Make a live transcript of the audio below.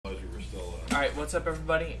Alright, what's up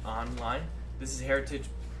everybody online? This is Heritage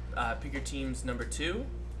Pick Your Teams number 2.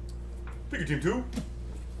 Pick your team 2.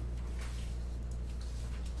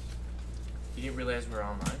 You didn't realize we were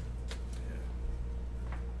online?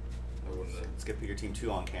 Let's get Pick your team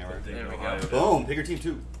 2 on camera. There we go. Boom, Pick your team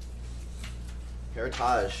 2.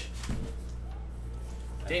 Heritage.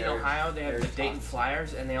 Dayton, Ohio, they have the Dayton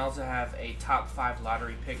Flyers, and they also have a top 5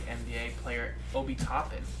 lottery pick NBA player, Obi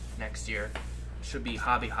Toppin, next year. Should be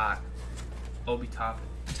hobby hot. Obi Toppin.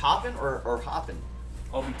 Toppin or hoppin?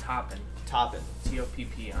 Obi Toppin. Toppin. Toppin.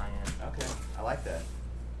 Okay, I like that.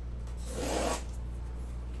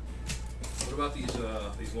 What about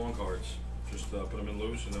these long cards? Just put them in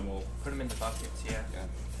loose and then we'll Put them in the buckets, yeah.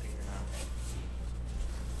 Figure it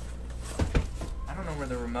out. I don't know where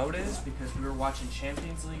the remote is because we were watching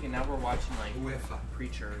Champions League and now we're watching like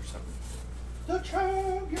Preacher or something. The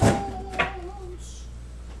champions.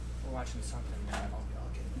 We're watching something now.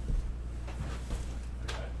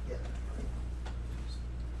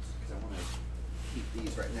 Because I want to keep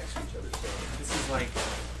these right next to each other. So This is like,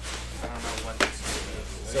 I don't know what this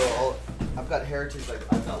is. So I've got Heritage, like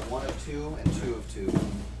I've got 1 of 2 and 2 of 2.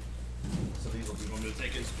 So these will be. You want me to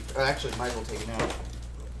take it? Actually, might as well take it now.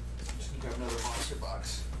 Just grab another monster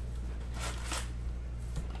box.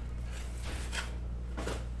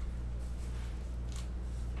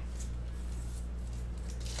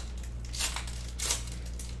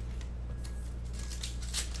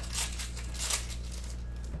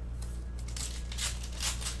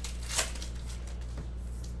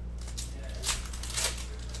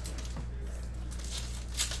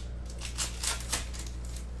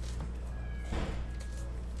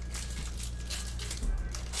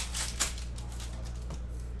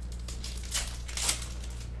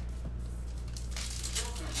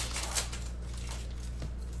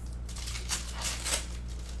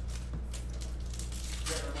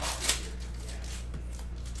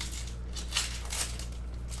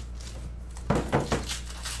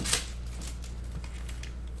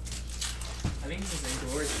 I think this is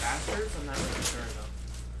Inglourious Bastards. I'm not really sure though.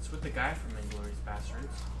 It's with the guy from Inglourious Bastards.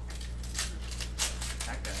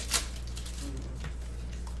 That guy.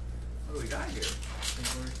 What do we got here?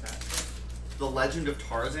 Inglourious Bastards. The Legend of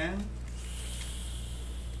Tarzan,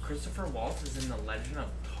 Christopher Waltz is in the Legend of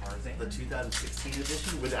Tarzan. the 2016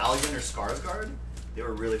 edition with Alexander Skarsgård. They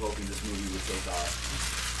were really hoping this movie would take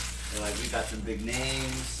off. And like we got some big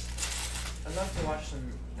names. I'd love to watch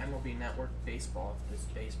some MLB Network baseball if this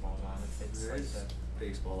baseball's on. If it's There like is the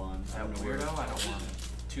baseball on. that weirdo, I don't want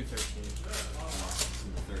it. 213. Some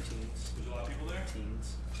of the 13s. There's a lot of people there?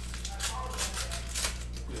 Teens.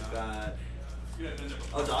 We've got.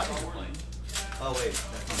 Oh, Dodgers are playing. Oh wait,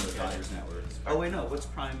 that's on the Dodgers network. Oh wait, no. What's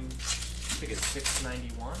Prime? I think it's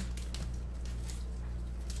 691.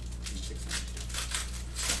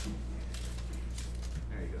 692.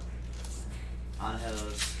 There you go.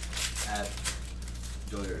 Angel's at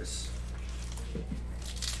Dodgers.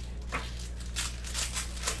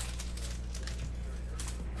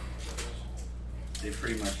 They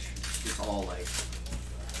pretty much, it's all like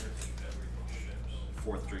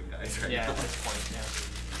 4th string guys right Yeah, now. at this point, yeah.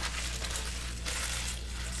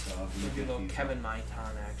 So if you Maybe a get little these- Kevin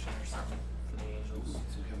Maitan action or something for the Angels.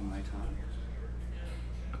 Some Kevin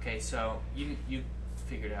Maitan. Okay, so you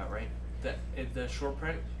figured out, right? The short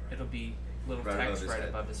print, it'll be little Right above text his right head.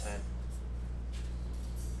 above his head.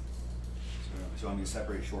 So I'm going to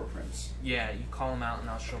separate short prints. Yeah, you call them out and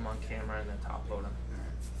I'll show them on camera and then top load them.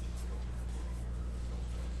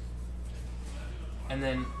 And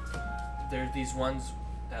then there's these ones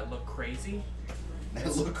that look crazy. They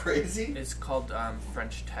look crazy? It's called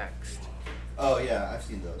French text. Oh yeah, I've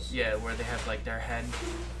seen those. Yeah, where they have like their head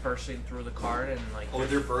bursting through the card and like. Oh,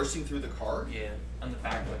 they're bursting through the card? Yeah, on the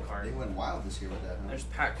back of the card. They went wild this year with that, huh? There's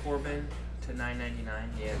Pat Corbin to $9.99.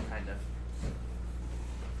 Yeah, kind of.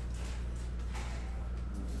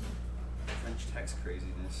 French text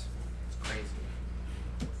craziness. It's crazy.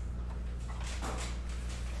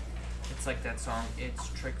 It's like that song, It's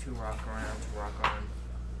Trick to Rock Around to Rock On.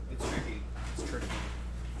 It's tricky. It's tricky.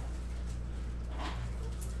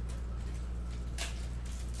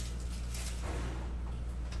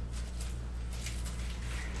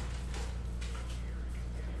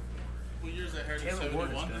 What year is that Heritage Taylor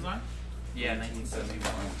Ward is 71 good. design? Yeah,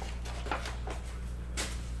 1971.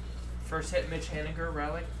 First hit, Mitch Haniger,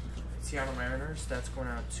 relic, Seattle Mariners. That's going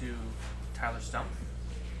out to Tyler Stump.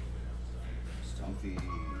 Stumpy.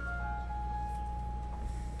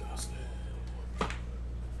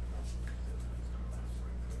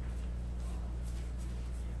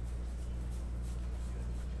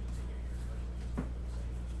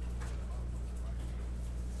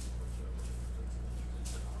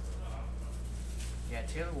 Yeah,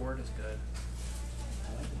 Taylor Ward is good.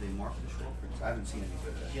 I like that they market the short prints. I haven't seen any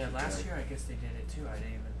good. Yeah, last year I guess they did it too. I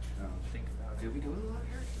didn't even think about it. Did we do a lot of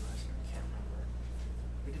Heritage last year? I can't remember.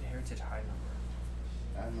 We did Heritage High Number.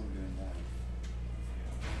 I remember doing that.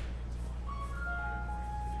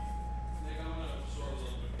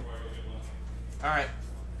 All right.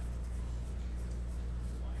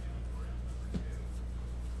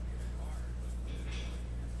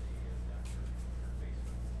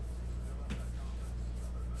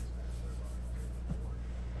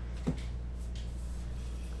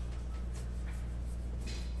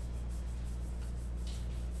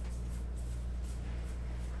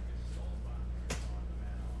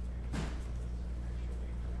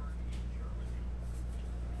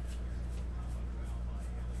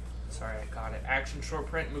 Sorry, I got it. Action short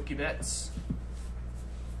print, Mookie Betts.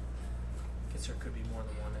 Guess there could be more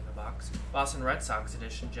than one in the box. Boston Red Sox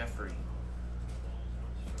edition, Jeffrey.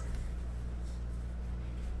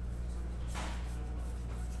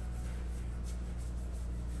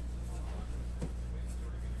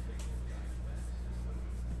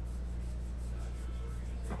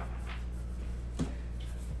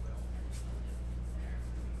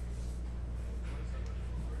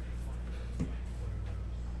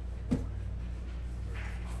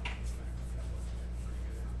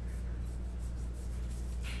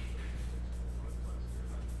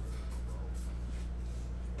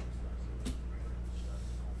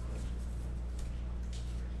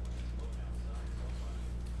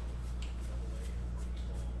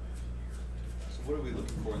 What are we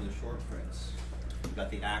looking for in the short prints? We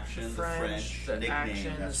got the action, the French, the nickname,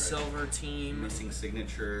 action, the right. silver team, missing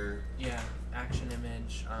signature, yeah, action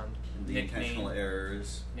image, the intentional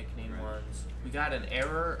errors. nickname ones. We got an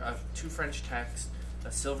error of 2 French text,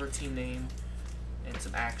 a silver team name, and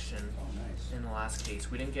some action Oh, nice. in the last case.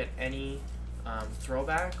 We didn't get any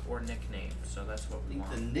throwback or nickname, so that's what I we think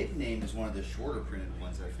want. the nickname is one of the shorter printed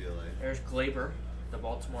ones, I feel like. There's Glaber, the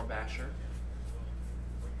Baltimore Basher.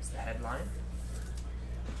 It's the headline.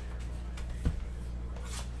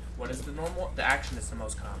 What is the normal? The action is the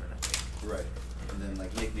most common, I think. Right. And then,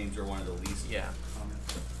 like, nicknames are one of the least Yeah. common.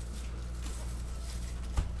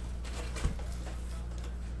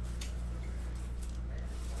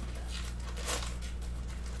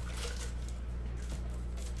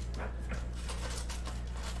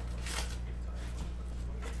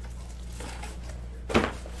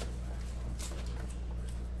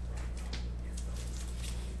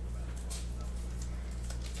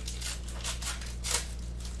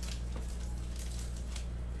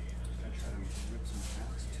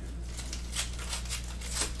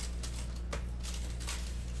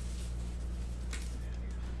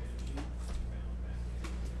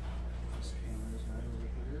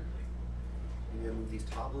 These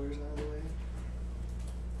toddlers out of the way.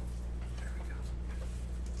 There we go.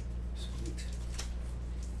 Sweet.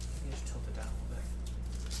 You just tilt it down a little bit.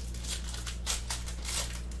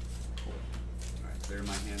 Cool. Alright, clear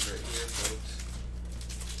my hands right here, folks.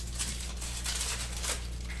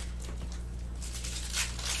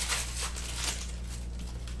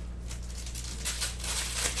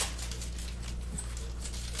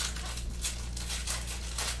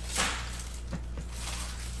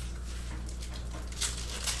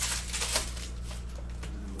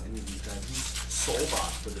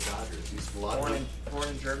 Solbach for the Dodgers. He's a lot Born of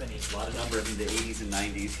in Germany. a lot of numbers in the 80s and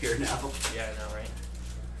 90s here now. Yeah, I know, right?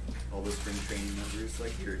 All those spring training numbers.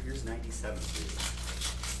 Like here's 97 for you.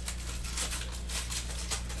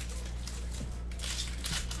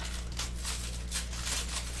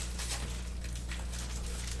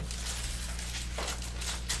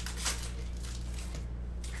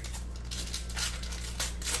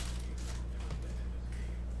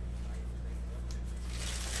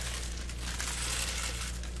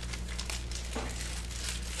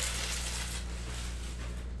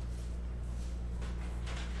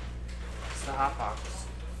 The hot box.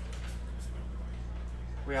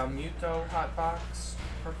 Real Muto hot box,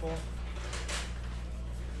 purple.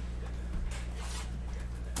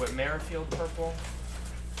 Whit Merrifield purple.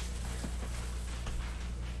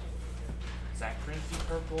 Zach Greinke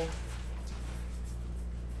purple.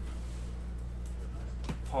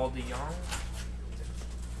 Paul DeYoung.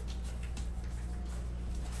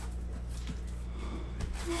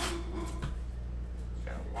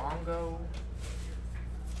 Got a Longo.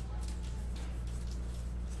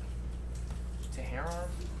 Teheran.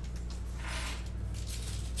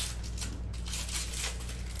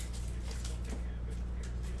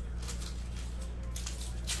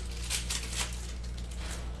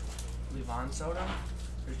 Livan Soda.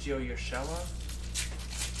 There's Gio Urshela.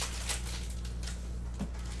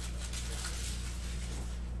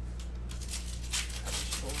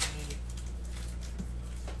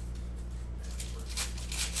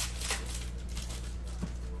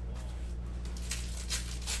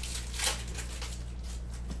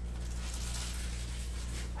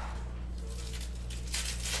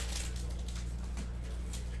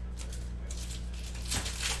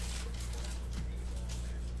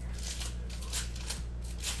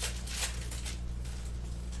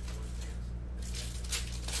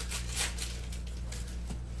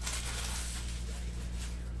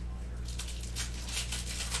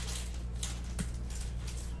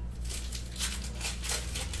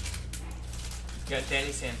 Got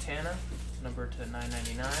Danny Santana, number to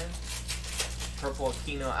 999. Purple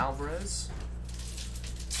Aquino Alvarez.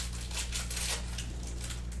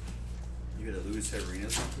 You got a Luis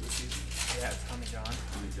Severino's one for the season? Yeah, Tommy John.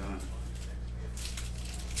 Tommy John.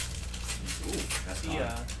 Ooh, that's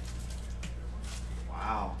Yeah.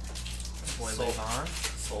 Wow. Boy, Sol- Levon.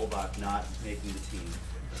 Solbach not making the team.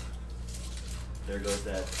 There goes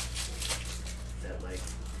that like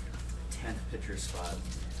 10th pitcher spot.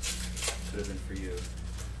 Could have been for you.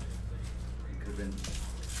 It could have been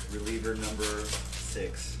reliever number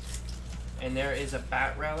 6. And there is a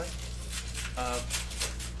bat relic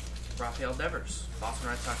of Rafael Devers, Boston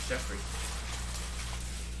Red Sox Jeffrey.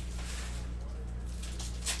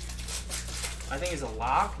 I think it's a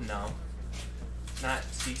lock. No, not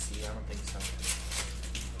CC. I don't think so.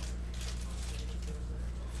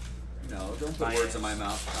 No, don't put words in my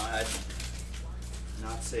mouth. I'd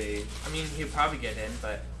not say. I mean, he'll probably get in,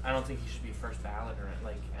 but I don't think he should be first ballot or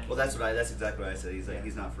like. Anything. Well, that's exactly what I said. He's like,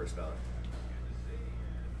 he's not first ballot.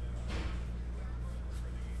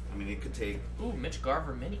 I mean, it could take. Ooh, Mitch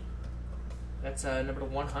Garver mini. That's number to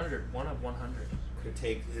 100. 1 of 100. Could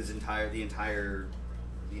take the entirety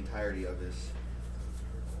of his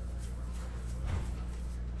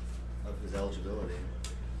eligibility.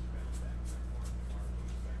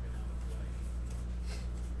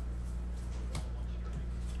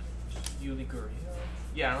 Yuli Gurriel.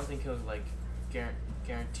 Yeah, I don't think he'll like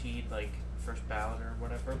guaranteed like first ballot or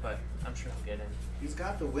whatever, but I'm sure he'll get in. He's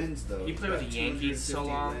got the wins though. He played with the Yankees so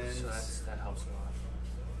long, wins. so that helps a lot.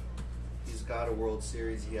 He's got a World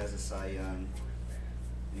Series. He has a Cy Young.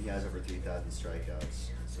 And he has over 3,000 strikeouts.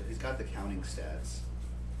 So he's got the counting stats.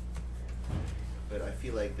 But I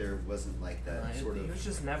feel like there wasn't like that sort of. He was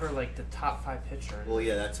just never like the top 5 pitcher. Well,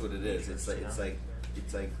 yeah, that's what it is. It's like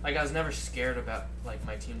Like I was never scared about like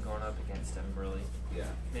my team going up against him. Really. Yeah.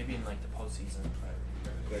 Maybe in like the postseason,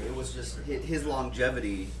 but it was just his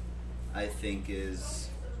longevity. I think is.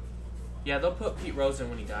 Yeah, they'll put Pete Rose in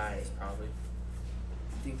when he dies, probably.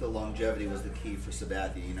 I think the longevity was the key for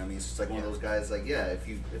Sabathia. You know, what I mean, it's just like one of those guys. Like, yeah,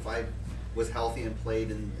 if I was healthy and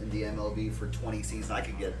played in the MLB for 20 seasons, I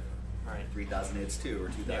could get 3,000 hits too, or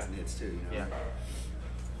 2,000 hits too. You know. Yeah.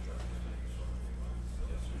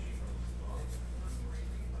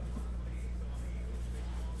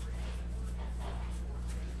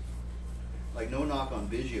 Like, no knock on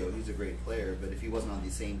Biggio, he's a great player, but if he wasn't on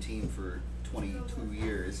the same team for 22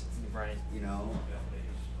 years, you know,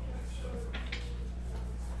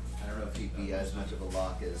 I don't know if he'd be as much of a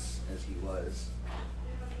lock as he was.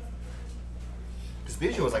 Because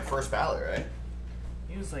Biggio was like first ballot, right?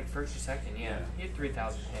 He was like first or second, yeah. He had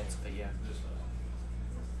 3,000 hits, but yeah.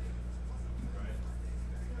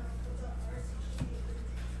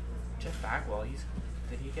 Jeff Bagwell,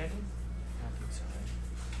 did he get in? I don't think so.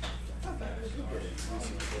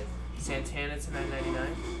 Santana to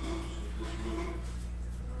 999.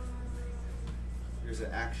 There's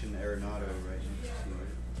an Action Arenado right next to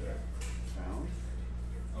it. Found.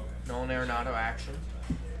 Nolan Arenado action.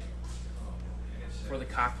 For the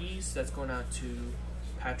Cockies, that's going out to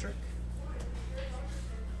Patrick.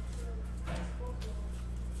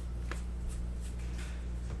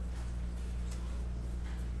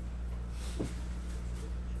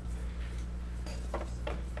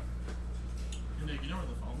 Nick, you know where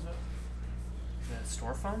the phone's at? The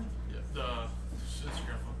store phone? Yeah. The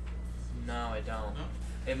Instagram phone. No, I don't. No?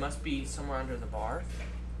 It must be somewhere under the bar.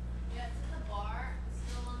 Yeah, it's in the bar.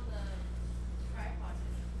 It's still on the tripod.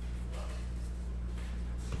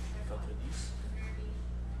 Go through these.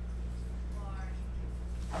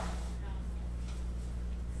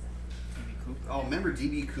 DB Cooper. Oh, remember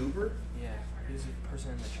DB Cooper? Yeah, he was a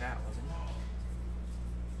person in the chat, wasn't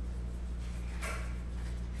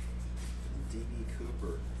he? DB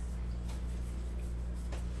Cooper.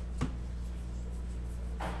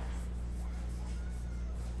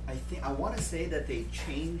 I want to say that they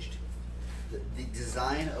changed the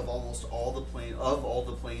design of almost all the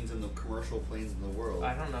planes and the commercial planes in the world.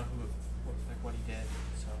 I don't know what he did.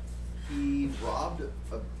 So He robbed did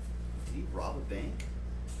he rob a bank?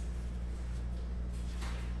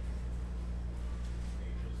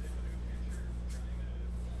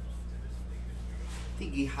 I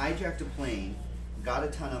think he hijacked a plane, got a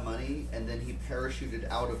ton of money, and then he parachuted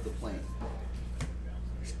out of the plane.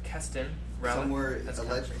 Keston, Somewhere that's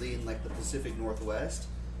allegedly in like the Pacific Northwest,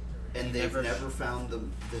 and they've never found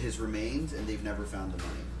his remains, and they've never found the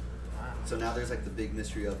money. Wow. So now there's like the big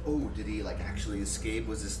mystery of, oh, did he like actually escape?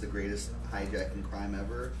 Was this the greatest hijacking crime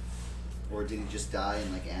ever? Or did he just die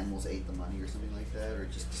and like animals ate the money or something like that, or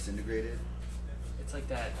just disintegrated? It's like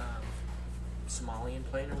that Somalian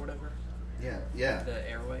plane or whatever. Yeah. The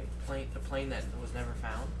airway plane, the plane that was never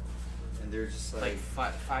found. And they're just Like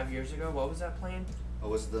 5 years ago. What was that plane? oh,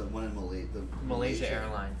 was the one in Malaysia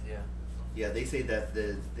Airlines. Yeah. Yeah, they say that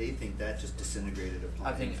they think that just disintegrated upon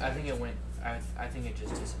I think impact. it went. I think it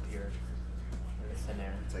just disappeared in the thin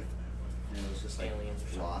air. It's like it was just like Aliens or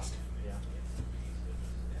something. lost. Yeah.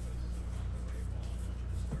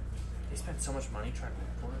 They spent so much money trying to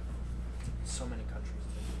report it. So many countries.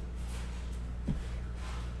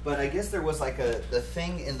 But I guess there was like the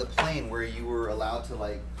thing in the plane where you were allowed to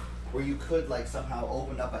where you could somehow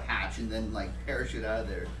open up a hatch and then parachute out of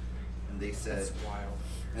there. And they said, That's wild.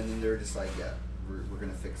 and then they're just like, yeah, we're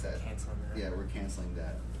gonna fix that. Canceling that. Yeah, we're canceling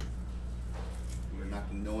that.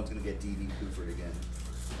 No one's gonna get DD Coopered again.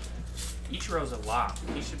 Ichiro's a lock.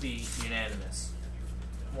 He should be unanimous.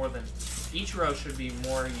 Ichiro should be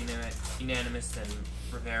more unanimous than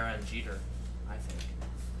Rivera and Jeter, I think.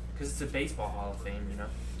 Because it's a baseball Hall of Fame, you know.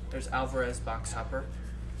 There's Alvarez Box Hopper,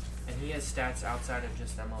 and he has stats outside of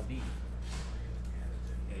just MLB.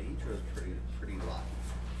 Yeah, Ichiro's pretty locked.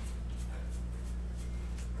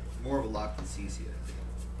 More of a lock than CC, I think.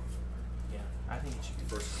 Yeah, I think it should be.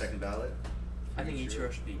 First or second ballot? I think Pretty sure.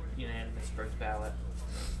 Ichiro should be unanimous first ballot.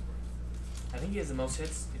 I think he has the most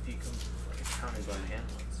hits if you can count his hand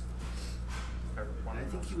ones. Or one I of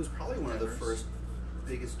think them. he was probably one of the Members. first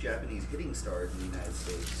biggest Japanese hitting stars in the United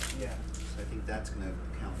States. Yeah. So I think that's going to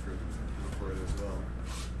count for it as well.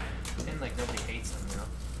 And nobody hates him, you know.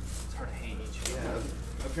 It's hard to hate Ichiro. Yeah.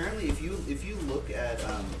 Apparently, if you look at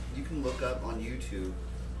you can look up on YouTube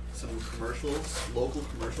some commercials, local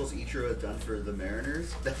commercials Ichiro had done for the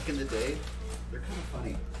Mariners back in the day. They're kind of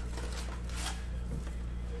funny.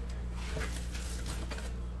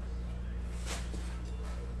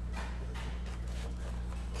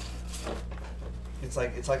 It's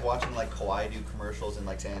like watching Kawhi do commercials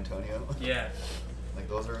in San Antonio. Yeah.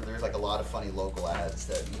 There's a lot of funny local ads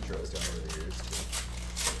that Ichiro has done over the years too.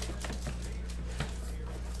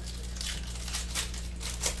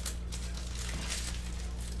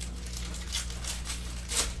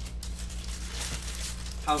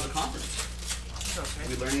 How's the conference? It's okay.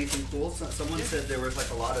 Did we learn anything cool? Someone Yeah. said there was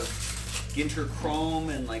a lot of Ginter Chrome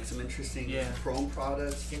and some interesting Chrome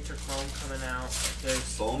products. Ginter Chrome coming out.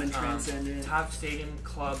 There's Bowman Transcendent. Top Stadium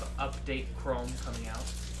Club Update Chrome coming out.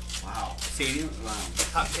 Wow. Top Stadium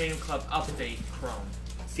Club Update Chrome.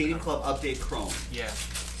 Stadium Club Update Chrome. Yeah.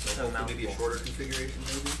 So hopefully maybe a shorter configuration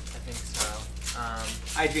maybe? I think so.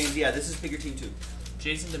 Hi James, yeah, this is Figure Team 2.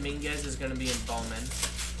 Jason Dominguez is going to be in Bowman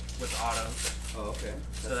with autos. Oh, okay.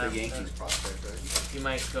 That's So the Yankees prospect, right? He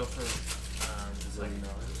might go for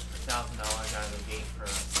 $1,000 out of the gate for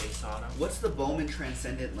a base auto. What's the Bowman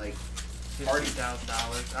Transcendent party?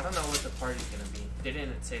 $50,000. I don't know what the party's going to be. They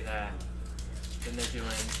didn't say that. Then they're doing,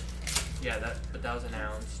 but that was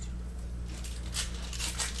announced.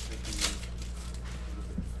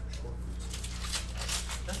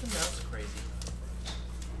 Nothing else crazy.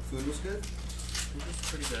 Food was good? It was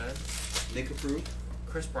pretty good. Nick approved?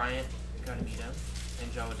 Chris Bryant got to meet him,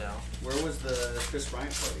 and Joe Adele. Where was the Chris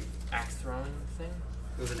Bryant party? Axe throwing thing?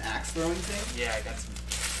 It was an axe throwing thing? Yeah, I got some.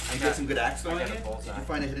 You got some good axe throwing? I got a in? bullseye. Did you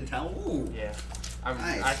find a hidden talent? Ooh. Yeah.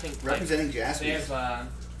 Nice. I think representing Jaspys.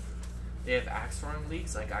 They have axe throwing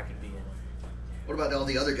leagues. I could be in. What about all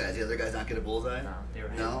the other guys? The other guys not get a bullseye? No,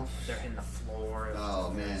 they're hitting the floor.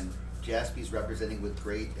 Oh man, Jaspy's representing with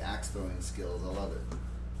great axe throwing skills. I love it.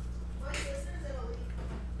 My sister's in a league.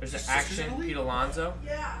 There's Your an sister's in action a league? Pete Alonso.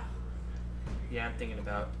 Yeah. Yeah, I'm thinking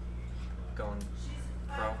about going She's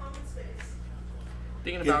pro. at Common Space.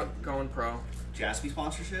 Thinking Yeah. about going pro. Jaspy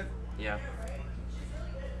sponsorship? Yeah. Yeah, right? She's really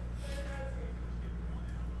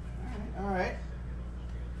good. All right.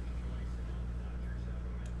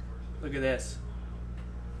 Look at this.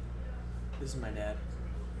 This is my dad.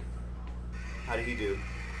 How did he do?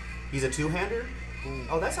 He's a two-hander?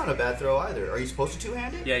 Oh, that's not a bad throw either. Are you supposed to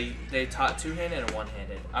two-hand it? Yeah, they taught two-handed and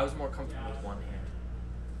one-handed. I was more comfortable with one hand.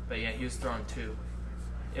 But yeah, he was throwing two.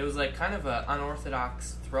 It was kind of an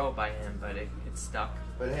unorthodox throw by him, but it stuck.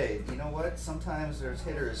 But hey, you know what? Sometimes there's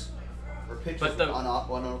hitters or pitchers But with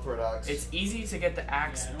unorthodox. It's easy to get the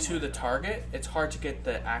axe to the target. It's hard to get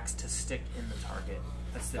the axe to stick in the target.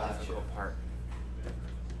 That's the Gotcha. difficult part.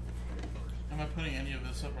 Am I putting any of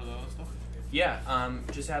this up or the other stuff? Yeah,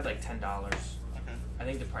 just add $10. Okay. I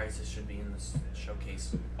think the prices should be in this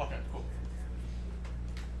showcase. Okay, cool.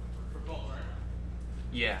 For gold, right?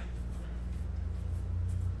 Yeah.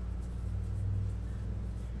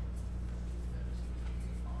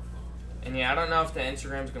 And yeah, I don't know if the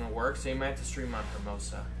Instagram's gonna work, so you might have to stream on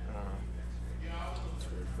Hermosa. I don't know. It's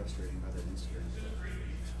very frustrating about that Instagram.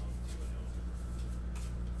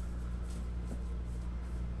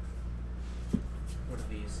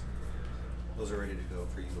 these. Those are ready to go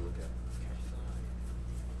for you to look at.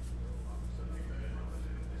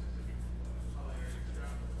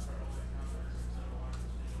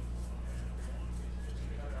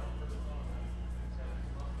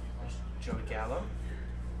 Joey Gallo.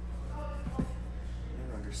 I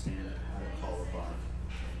never understand how to call a bot.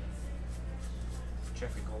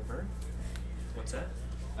 Jeffrey Goldberg. What's that?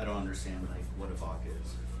 I don't understand like what a Bach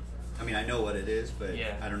is. I mean, I know what it is, but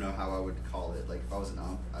Yeah. I don't know how I would call it. Like if I was an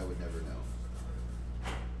ump, I would never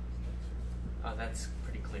know. Oh, that's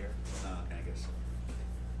pretty clear. Okay,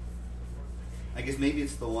 I guess maybe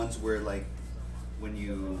it's the ones where like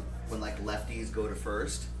when like lefties go to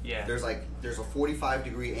first. Yeah. There's a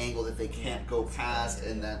 45-degree angle that they can't go past,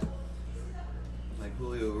 and that like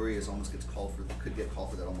Julio Urias almost could get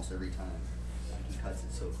called for that almost every time. He cuts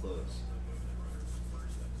it so close.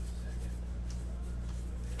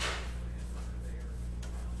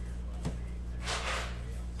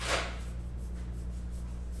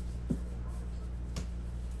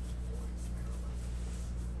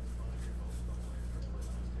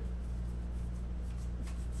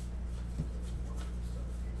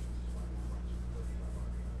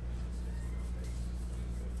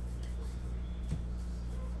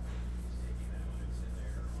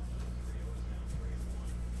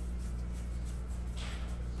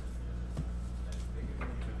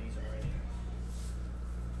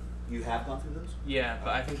 You have gone through those? Yeah,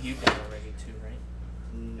 but I think you did already too, right?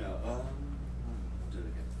 No. I'll do it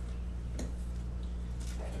again.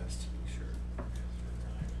 Just to be sure.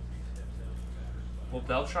 Will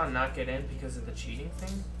Beltran not get in because of the cheating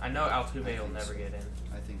thing? I know Altuve will never get in.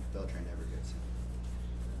 I think Beltran never gets in.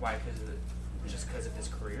 Why? Just because of his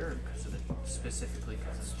career, or because of specifically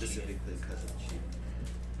because of the cheating? Specifically because of cheating.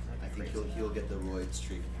 I That'd be think crazy. he'll get the roid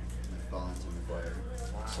streak. Collins and McGuire.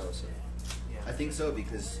 Wow. So. Yeah. I think so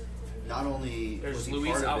because not only was There's he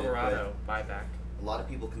Luis part of it, Alvarado buyback. but a lot of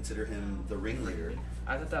people consider him the ringleader.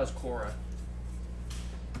 I thought that was Cora.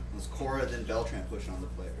 It was Cora, then Beltran pushing on the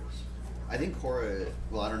players. I think Cora.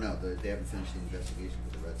 Well, I don't know. They haven't finished the investigation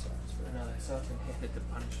with the Red Sox. I know they saw him hit the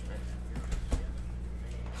punishment.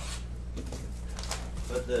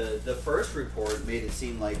 But the first report made it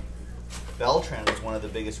seem like Beltran was one of the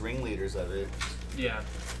biggest ringleaders of it. Yeah.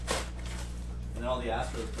 And then all the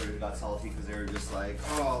Astros players got salty because they were just like,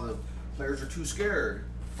 oh, the players are too scared,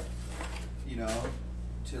 you know,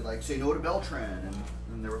 to like say no to Beltran.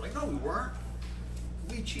 And they were like, no, we weren't.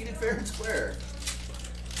 We cheated fair and square.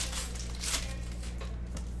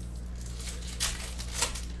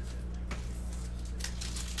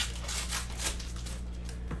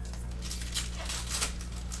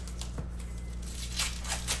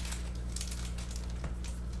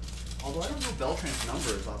 Although I don't know Beltran's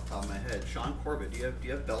numbers off the top of my head. Sean Corbett, do you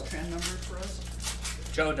have Beltran numbers for us?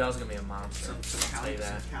 Joe Adell's gonna be a monster. Some I'll say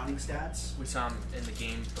that. counting stats? We saw him in the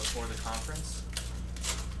game before the conference.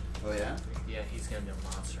 Oh yeah? Yeah, he's gonna be a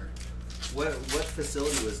monster. What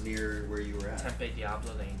facility was near where you were at? Tempe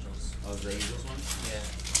Diablo, the Angels. Oh, the Angels one?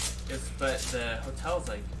 Yeah. But the hotel's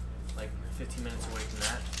like 15 minutes away from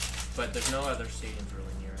that. But there's no other stadiums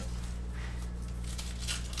really near it.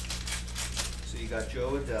 So you got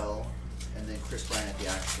Joe Adell and then Chris Bryant at the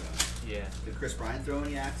axe throwing. Yeah. Did Chris Bryant throw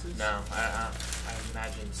any axes? No, I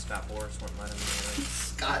imagine Scott Boras wouldn't let him do it.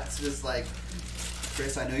 Scott's just like,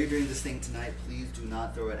 Chris, I know you're doing this thing tonight. Please do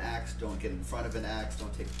not throw an axe. Don't get in front of an axe.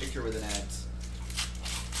 Don't take a picture with an axe.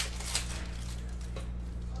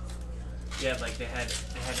 Yeah, like they had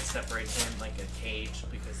to separate him like a cage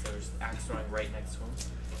because there was axe throwing right next to him.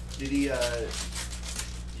 Did he?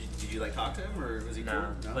 Did you like talk to him or was he No,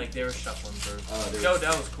 cool? No, like they were shuffling through. Oh, Joe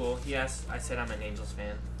Adell was cool. He asked, I said I'm an Angels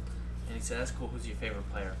fan, and he said that's cool. Who's your favorite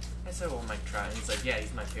player? I said, well, Mike Trout. And he's like, yeah,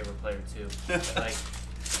 he's my favorite player too. Like,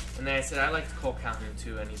 and then I said I like Cole Calhoun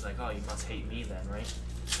too, and he's like, oh, you must hate me then, right?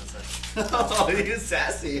 I was like, oh, he was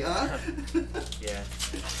sassy, huh? yeah.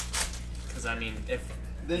 Because I mean, if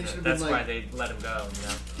Then you you know, should've that's been why like- they let him go, you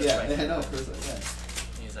know. That's Yeah, why- I know. Chris, yeah.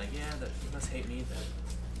 And he's like, yeah, you must hate me then.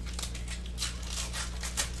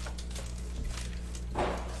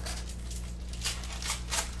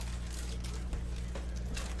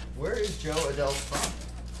 Where is Joe Adell from?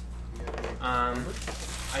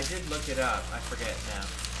 I did look it up. I forget now.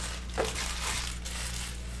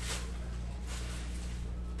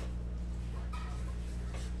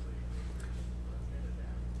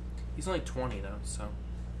 He's only 20 though, so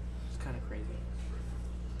it's kind of crazy.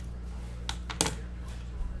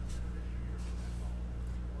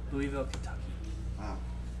 Louisville, Kentucky. Wow.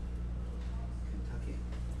 Kentucky.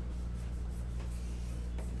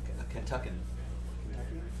 Kentuckian.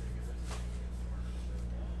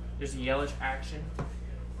 There's a yellowish action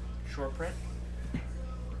short print.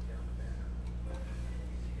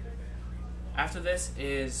 After this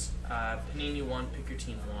is Panini 1, Pick Your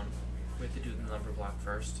Team 1. We have to do the number block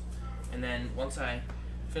first. And then once I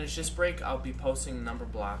finish this break, I'll be posting the number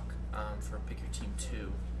block for Pick Your Team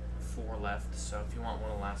 2. 4 left, so if you want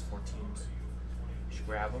one of the last 4 teams, you should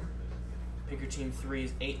grab them. Pick Your Team 3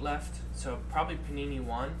 is 8 left, so probably Panini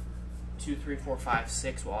 1, 2, 3, 4, 5,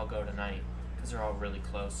 6 will all go tonight, because they're all really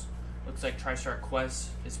close. Looks like TriStar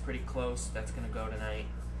Quest is pretty close, that's going to go tonight.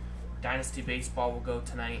 Dynasty Baseball will go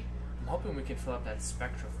tonight. I'm hoping we can fill up that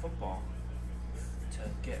Spectra Football to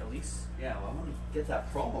get at least Yeah, well, I want to get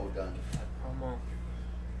that promo done. that promo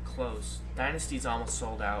close. Dynasty's almost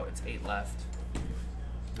sold out, it's 8 left.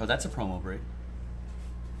 Oh, that's a promo break.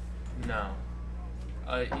 No.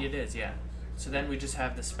 It is, yeah. So then we just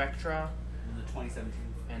have the Spectra The 2017.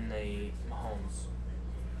 and the Mahomes.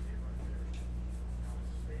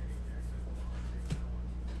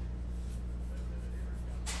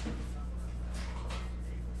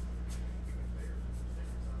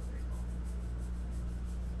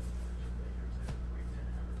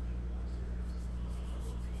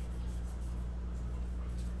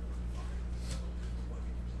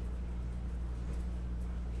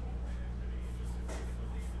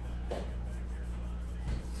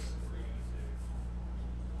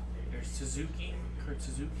 Suzuki, Kurt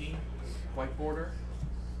Suzuki, white border.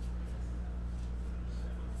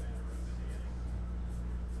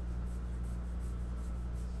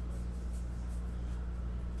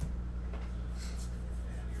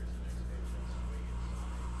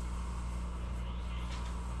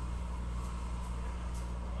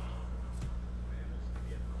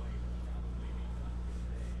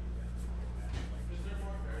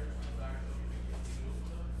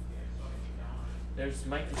 There's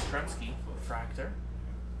Mike Yastrzemski, Fractor,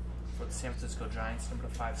 for the San Francisco Giants, number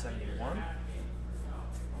to 571.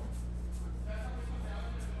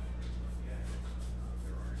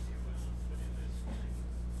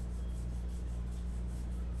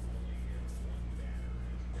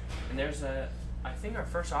 And there's I think our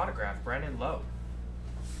first autograph, Brendan Lau,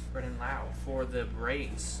 for the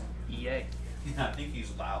Braves, EA. Yeah, I think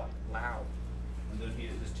he's Lau. Lau. And then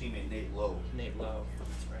his teammate Nate Lowe. Nate Lowe,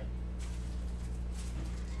 that's right.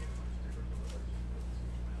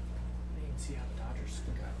 I didn't see how the Dodgers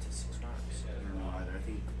got to 6 runs. I don't know either. I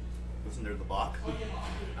think wasn't there the Bach?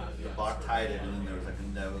 The Bach tied it, and then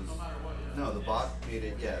there was no, the Bach made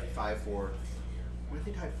it 5-4. What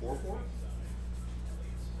did they tie 4-4?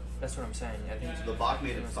 That's what I'm saying. I think So the Bach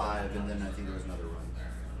made it 5, and then I think there was another run.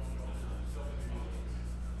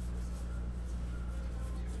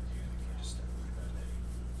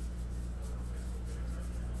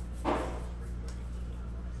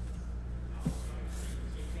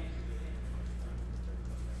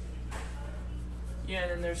 Yeah,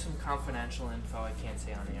 and then there's some confidential info I can't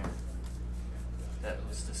say on air that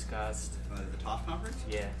was discussed. The top conference?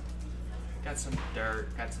 Yeah. Got some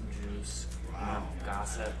dirt, got some juice, Wow.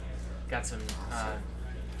 Gossip. Got some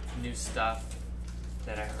new stuff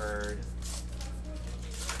that I heard.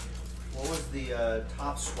 What was the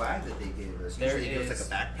top swag that they gave us? There Usually they give is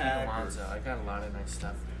us like a backpack. or- Alonzo. I got a lot of nice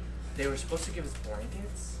stuff. They were supposed to give us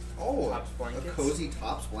blankets. Oh, Tops blankets. a cozy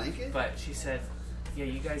Tops blanket? But she said, yeah,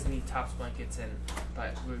 you guys need Tops blankets,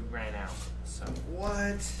 but we ran out. So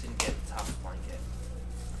What? didn't get the Tops blanket.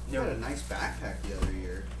 You had a nice backpack the other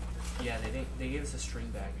year. Yeah, they gave us a string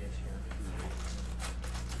bag this year.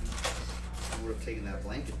 I would have taken that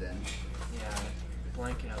blanket then. Yeah, the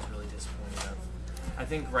blanket I was really disappointed of. I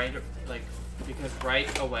think because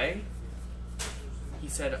right away, he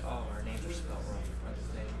said, oh, our names are spelled wrong on his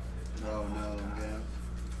name. Oh no, yeah.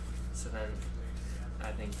 So then,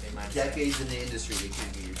 I think they might Decades in the industry, they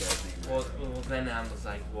can't get your dad's name right. Well, then I was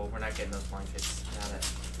like, well, we're not getting those blankets now that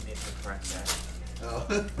Nathan correct that.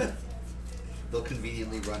 Oh. They'll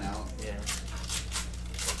conveniently run out. Yeah.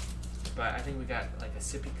 But I think we got like a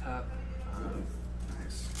sippy cup.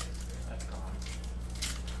 Nice. That's gone.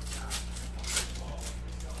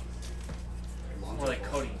 Long More like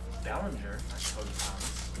ball. Cody Bellinger, not Cody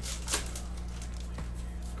Thomas.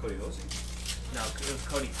 Cody Hosey. No, it was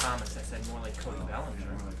Cody Thomas. I said more like Cody Bellinger. Yeah,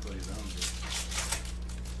 more like Cody Bellinger.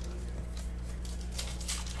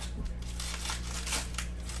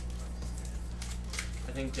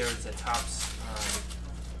 I think there's a Tops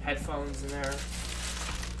headphones in there.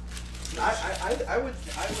 I would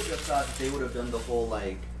have thought that they would have done the whole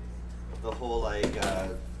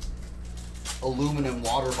aluminum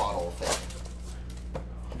water bottle thing.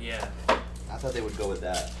 Yeah. I thought they would go with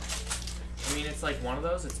that. I mean, it's like one of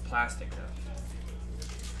those. It's plastic though.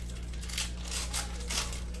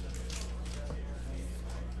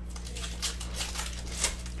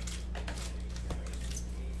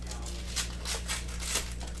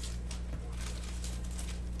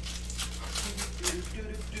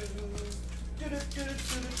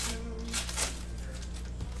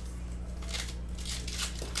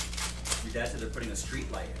 Your dad said they're putting a street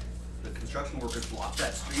light. The construction workers blocked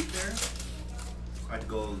that street there. I had to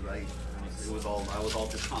go. I was all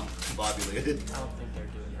discombobulated. I don't think they're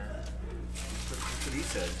doing that. That's what he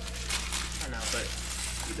said. I know, but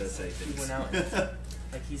He does say he things. went out and,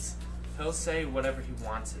 like he'll say whatever he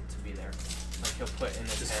wants it to be there. Like he'll put in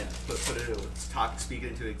his Just head. speak it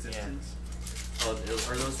into existence. Oh,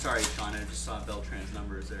 are those? Sorry, Sean. I just saw Beltran's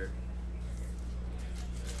numbers there.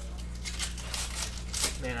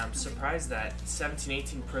 Man, I'm surprised that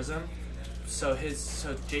 17-18 Prism. So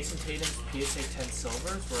Jason Tatum's PSA 10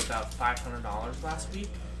 silvers were about $500 last week,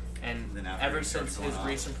 and Then after ever he started since going his off.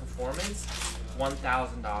 recent performance,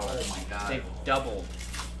 $1,000. Oh my God. They've doubled.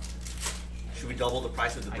 Should we double the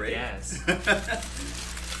price of the I break? guess.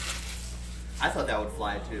 I thought that would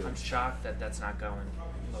fly too. I'm shocked that that's not going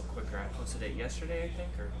a little quicker. I posted it yesterday, I think,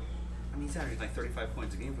 I mean, he's averaging like 35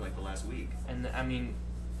 points a game for like the last week. and I mean,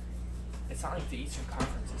 it's not like the Eastern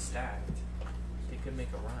Conference is stacked. They could make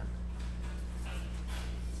a run.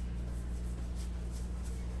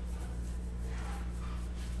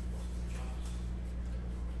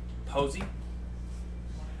 Posey,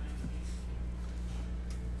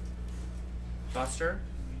 Buster,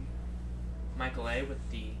 Michael A. with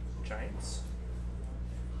the Giants.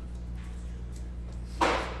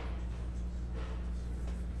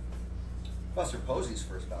 Buster Posey's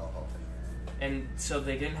first ballot Hall of Fame. And so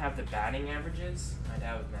they didn't have the batting averages. My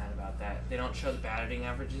dad was mad about that. They don't show the batting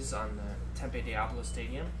averages on the Tempe Diablo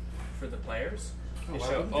Stadium for the players. Oh, They why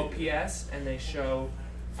show wouldn't they do OPS and they show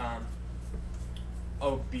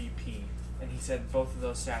OBP. And he said both of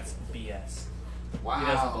those stats BS. Wow. He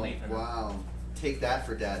doesn't believe in them. Wow. Take that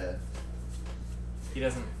for data. He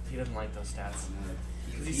doesn't like those stats.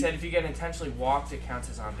 Because he He- said if you get intentionally walked, it counts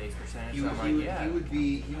as on base percentage. He would, I'm he, like, would,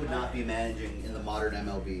 yeah. he would not be managing in the modern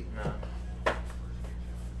MLB. No.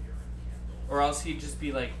 Or else he'd just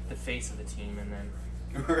be like the face of the team,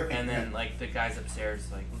 and then like the guys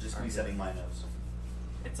upstairs like We'll just are- be setting lineups.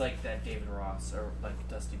 It's like that David Ross or like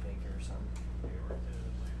Dusty Baker or something.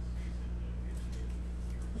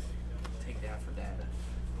 Take that for data.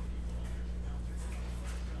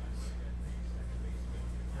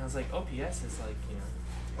 And I was like, OPS is like, you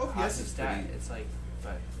know, OPS positive is stat. pretty- It's like,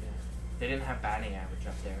 but yeah, they didn't have batting average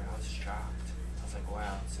up there. I was shocked. I was like,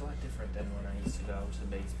 wow, it's a lot different than when I used to go to the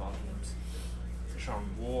baseball games. They're showing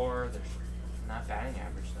WAR. They're not batting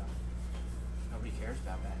average though. Nobody cares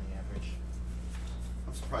about batting average.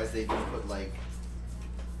 I'm surprised they didn't put like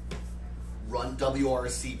run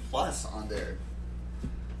WRC plus on there.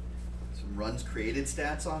 Some runs created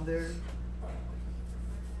stats on there.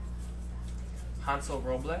 Hansel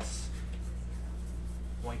Robles,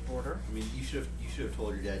 white border. I mean, you should have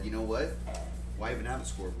told your dad. You know what? Why even have a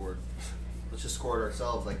scoreboard? Let's just score it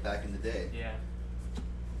ourselves, like back in the day. Yeah,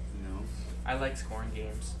 You know, I like scoring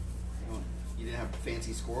games. you didn't have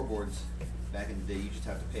fancy scoreboards back in the day. You just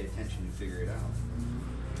have to pay attention and figure it out.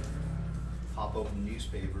 Pop open the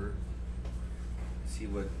newspaper, see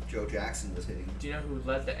what Joe Jackson was hitting. Do you know who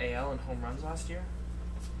led the AL in home runs last year?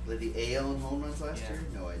 Led the AL in home runs last Yeah. year?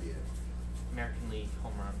 No idea. American League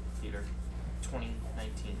home run leader,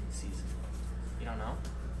 2019 season. You don't know?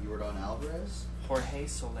 Yordan Alvarez? Jorge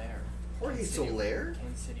Soler. Jorge Kansas City- Soler?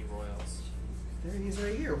 Kansas City Royals. There he is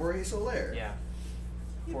right here, Jorge Soler. Yeah.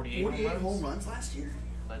 He had 48 home runs last year.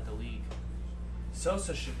 Led the league.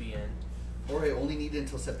 Sosa should be in. Jorge only needed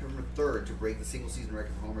until September 3rd to break the single-season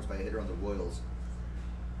record for homers by a hitter on the Royals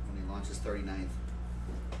when he launched his 39th.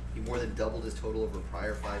 He more than doubled his total over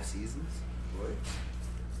prior 5 seasons. What?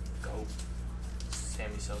 Go.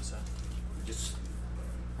 Sammy Sosa. Just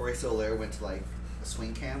Jorge Soler went to like a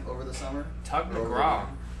swing camp over the summer. Tug Or over McGraw.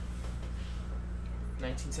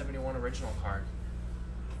 1971 original card.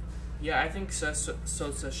 Yeah, I think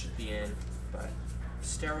Sosa should be in, but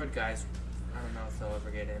steroid guys, I don't know if they'll ever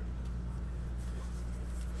get in.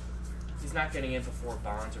 He's not getting in before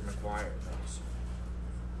Bonds or McGuire, though. So.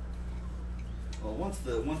 Well,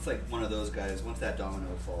 once like one of those guys, once that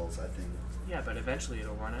domino falls, I think. Yeah, but eventually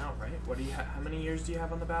it'll run out, right? What do you? How many years do you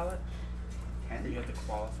have on the ballot? 10, You have to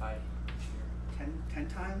qualify. 10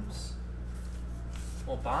 times?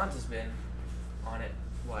 Well, Bonds has been on it,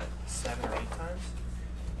 what, 7 or 8 times?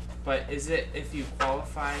 But is it if you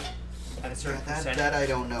qualify at a certain percentage? That I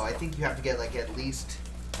don't know. I think you have to get like at least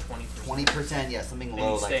 20%. 20%, yeah, something And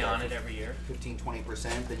low. you stay like on it every year?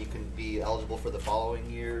 15-20%, then you can be eligible for the following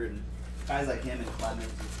year. And guys like him and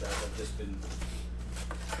Clemens and stuff have just been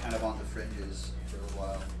kind of on the fringes for a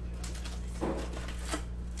while.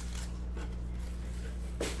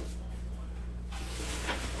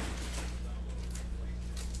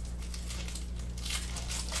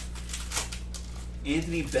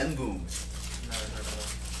 Anthony Benboom. Never heard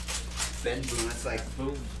of Ben Boom. It's like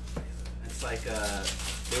Boom. it's like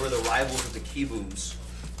they were the rivals of the Key Booms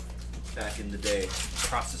back in the day.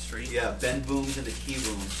 Across the street. Yeah, Ben Booms and the Key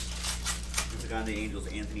Booms. There's a guy on the Angels,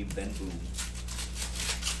 Anthony Ben Boom.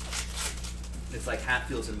 It's like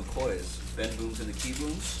Hatfields and McCoys. Ben Booms and the Key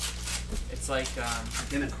Booms. It's like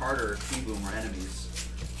Him and Carter, Key Boom, are enemies.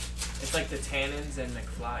 it's like the Tannins and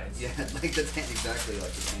McFlys. Yeah, like exactly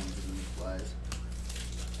like the Tannins and the McFlys.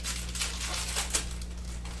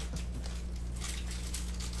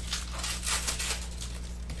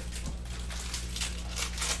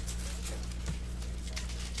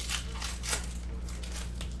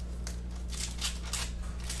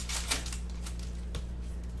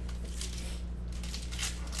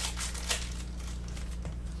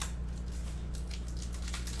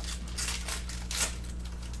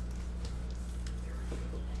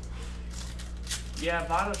 Yeah,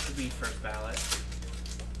 Votto should be first ballot.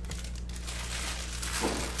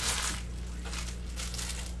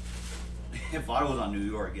 If Votto was on New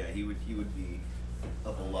York, yeah, he would be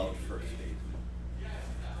a beloved first baseman.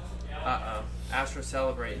 Astro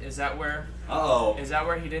celebrate. Is that where? Uh-oh. Is that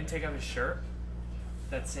where he didn't take off his shirt?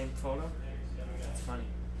 That same photo. That's funny.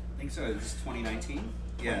 I think so. This is 2019?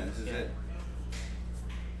 Yeah, this is Yeah. it.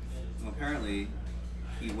 Well, apparently,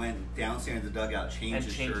 he went downstairs in the dugout,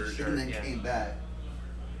 changed his shirt, and then yeah. came back.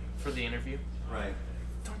 For the interview. Right.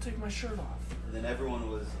 Don't take my shirt off. And then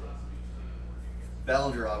everyone was...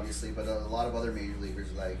 Bellinger, obviously, but a lot of other major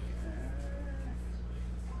leaguers like...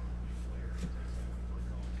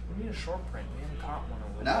 We need a short print. We haven't caught one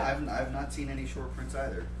over No, there. I've not seen any short prints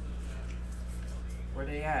either. Where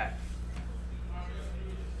they at?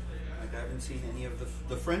 Like, I haven't seen any of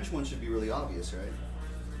the French one should be really obvious, right?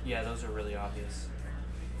 Yeah, those are really obvious.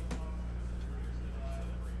 No,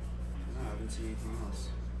 I haven't seen anything else.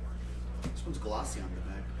 This one's glossy on the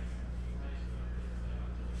back.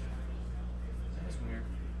 That's weird.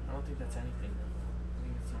 I don't think that's anything. I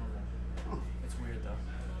think it's normal. Huh. It's weird though.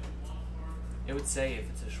 It would say if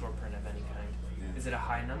it's a short print of any kind. Yeah. Is it a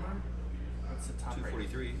high number? What's the top rate?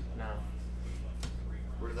 243. No.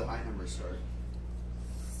 Where do the high numbers start?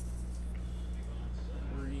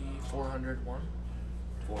 401.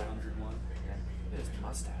 401. Yeah. His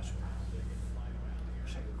mustache.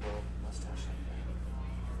 Wish I could grow a mustache like that.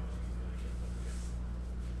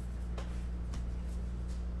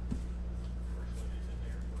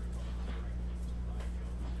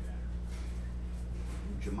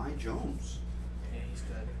 Jemai Jones. Yeah, he's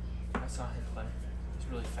good. I saw him play. He's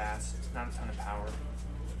really fast. Not a ton of power.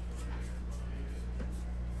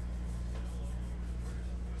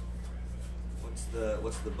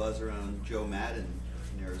 What's the buzz around Joe Madden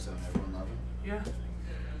in Arizona? Everyone love him? Yeah.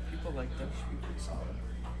 People like them. Should be pretty solid.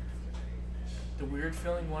 The weird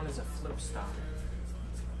feeling one is a flip stop.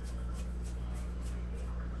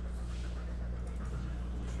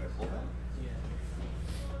 Should I pull that? Yeah.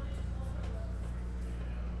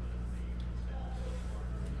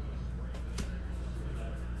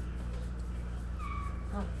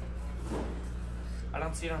 Huh. I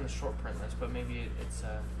don't see it on the short print list, but maybe it's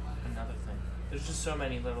another thing. There's just so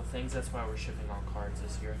many little things. That's why we're shipping all cards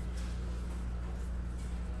this year.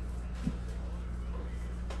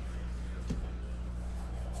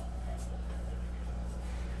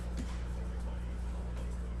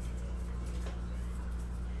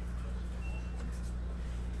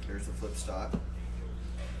 There's the flip stock.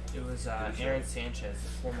 It was Aaron Sanchez, the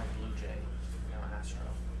former Blue Jay, now Astro.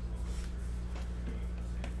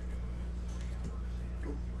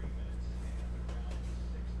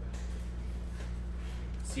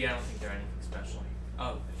 See, I don't think they're anything special.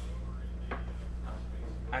 Oh.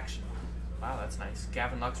 Action. Wow, that's nice.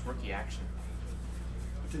 Gavin Lux rookie action.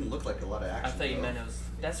 It didn't look like a lot of action. I thought you though. meant it was.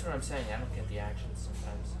 That's what I'm saying. I don't get the action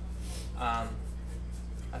sometimes.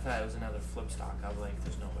 I thought it was another flip stock. I was like,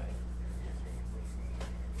 there's no way.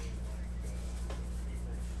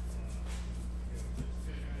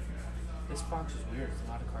 This box is weird. There's a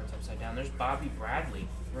lot of cards upside down. There's Bobby Bradley,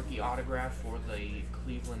 rookie autograph for the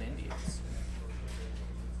Cleveland Indians.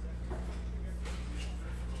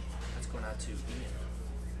 That's going out to Ian.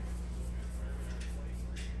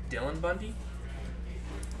 Dylan Bundy?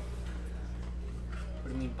 What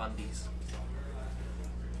do you mean Bundys?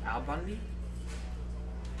 Al Bundy?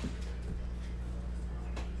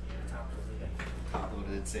 Top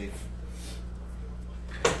loaded it safe.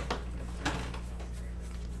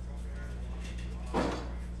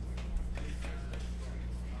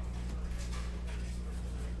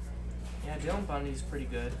 Yeah, Dylan Bundy's pretty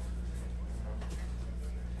good.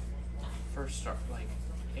 First start, like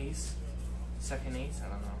ace, second ace, I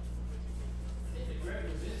don't know.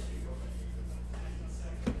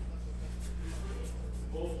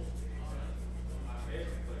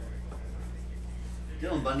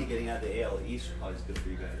 Dylan Bundy getting out of the AL East probably is good for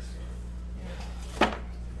you guys.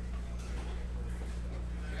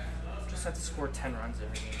 Just have to score 10 runs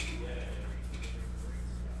every game.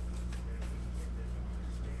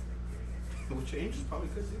 Which Angels probably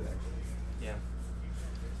could do, actually. Yeah.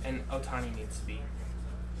 And Ohtani needs to be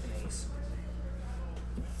an ace.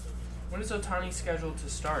 When is Ohtani scheduled to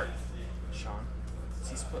start, Sean?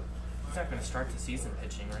 He's not going to start the season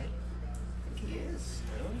pitching, right? I think he is.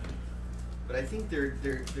 Really? But I think they're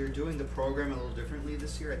doing the program a little differently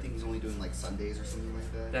this year. I think he's only doing like Sundays or something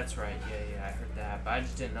like that. That's right. Yeah, I heard that. But I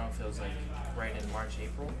just didn't know if it was like right in March,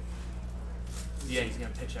 April. Yeah, he's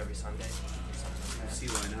going to pitch every Sunday or something like that. See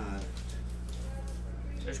why not?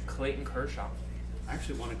 There's Clayton Kershaw. I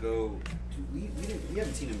actually want to go. We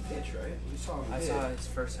haven't seen him pitch, right? We saw him. I hit. saw his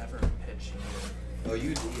first ever pitch. Oh,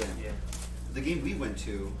 you did? Yeah. Yeah. The game we went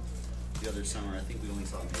to the other summer, I think we only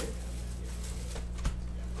saw him hit.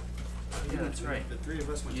 Yeah, that's right. The three of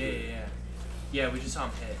us went to it. Yeah, we just saw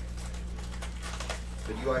him hit.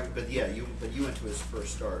 But you went to his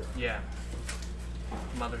first start. Yeah.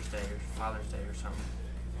 Mother's Day or Father's Day or something.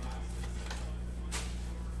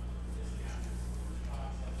 I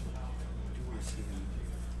do want to see him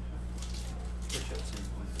pitch at some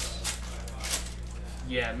point.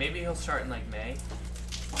 Yeah, maybe he'll start in like May.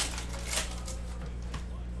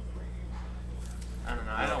 I don't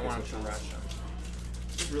know. I don't want him to rush him.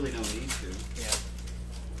 There's really no need to. Yeah.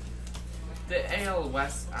 The AL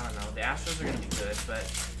West, I don't know. The Astros are going to be good,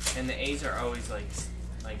 and the A's are always like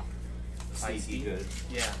Sneaky feisty. good.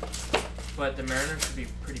 Yeah. But the Mariners should be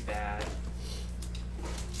pretty bad.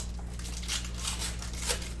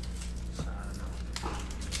 So I don't know.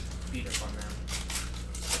 Beat up on them.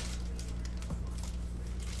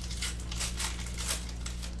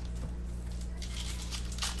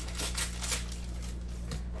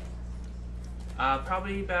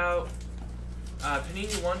 Probably about,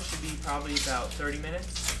 Panini 1 should be probably about 30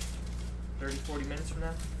 minutes, 40 minutes from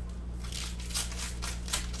now.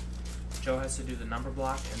 Joe has to do the number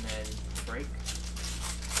block and then break.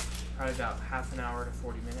 Probably about half an hour to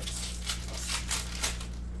 40 minutes.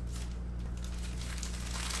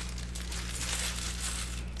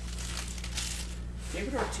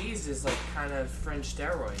 David Ortiz is like kind of fringe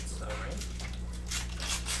steroids though, right?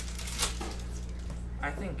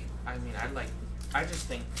 I just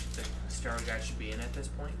think the steroid guy should be in at this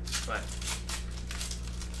point, but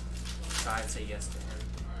so I'd say yes to him.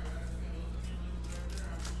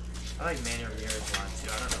 I like Manny Ramirez a lot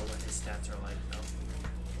too. I don't know what his stats are like though.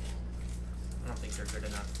 I don't think they're good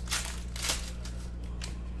enough.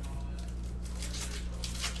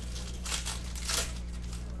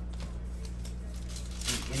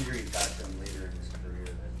 The injury got them later in his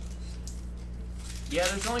career. Yeah,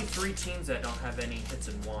 there's only 3 teams that don't have any hits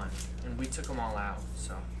in one, and we took them all out,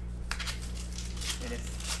 so. And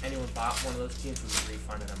if anyone bought one of those teams, we would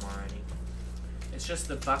refunded them already. It's just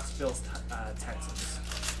the Bucks, Bills, Texans.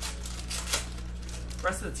 The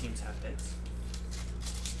rest of the teams have hits.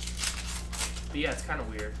 But yeah, it's kind of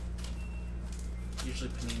weird. Usually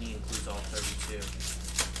Panini includes all 32.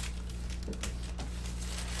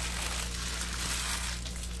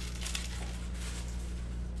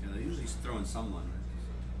 Yeah, they usually throw in someone.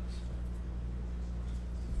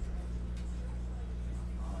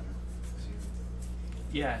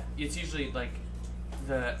 Yeah, it's usually like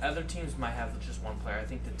the other teams might have just one player. I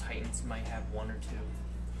think the Titans might have 1 or 2.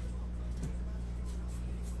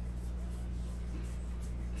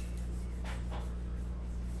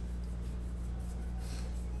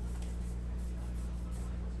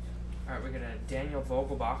 All right, we got a Daniel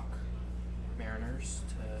Vogelbach, Mariners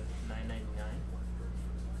to $9.99.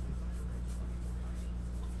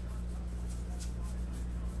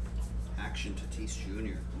 Action Tatis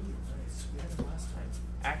Jr. Nice. We had him last time.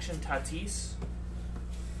 Action Tatis.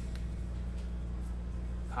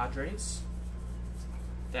 Padres.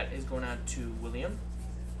 That is going out to William.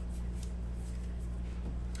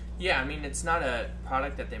 Yeah, I mean, it's not a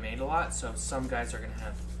product that they made a lot, so some guys are going to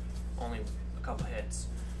have only a couple hits.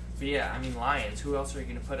 But yeah, I mean, Lions. Who else are you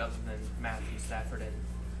going to put other than Matthew Stafford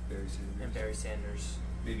and Barry Sanders?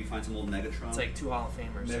 Maybe find some old Megatron. It's like 2 Hall of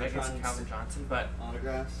Famers. So I guess Megatron's Calvin Johnson, but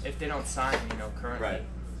autographs. if they don't sign, currently, Right.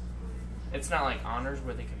 it's not like honors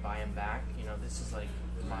where they can buy him back. This is like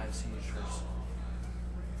live signatures.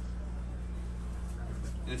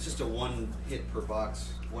 And it's just a 1 hit per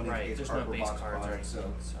box. One Right, hit there's card no per base box cards or product,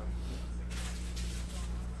 anything. So.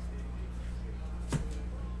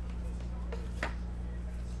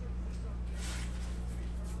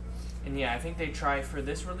 And yeah, I think they try, for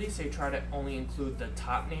this release, they try to only include the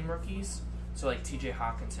top name rookies. So like TJ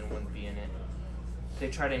Hawkinson wouldn't be in it. They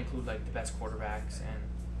try to include like the best quarterbacks and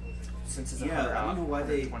Since it's a Yeah, I don't know why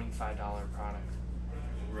they- $125 product.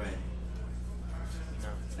 Right. You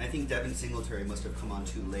know? I think Devin Singletary must have come on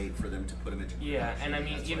too late for them to put him into Yeah, production. and I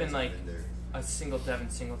mean, That's why even he's like been there. a single Devin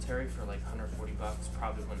Singletary for like $140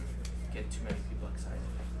 probably wouldn't get too many people excited.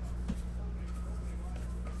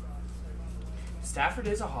 Stafford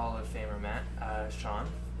is a Hall of Famer, Matt. Sean.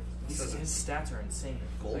 Says it. His stats are insane.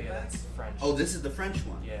 Gold Oh, yeah, back? that's French. Oh, this is the French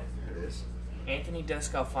one. Yeah. There it is. Anthony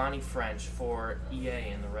Descalfani French for EA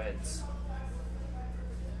and the Reds.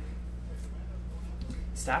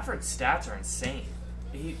 Stafford's stats are insane.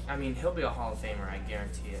 He'll be a Hall of Famer, I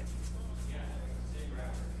guarantee it.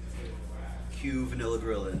 Cue Vanilla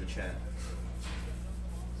Gorilla in the chat.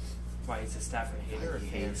 Why, he's a Stafford hater or I fan?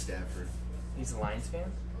 hate Stafford. He's a Lions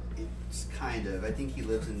fan? It's kind of. I think he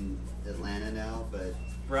lives in Atlanta now, but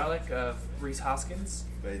Relic of Reese Hoskins?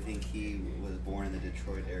 I think he was born in the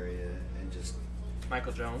Detroit area and just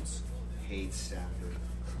Michael Jones? hates Stafford.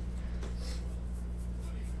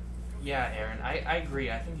 Yeah, Aaron, I agree.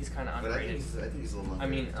 I think he's kind of But underrated. I think he's a little I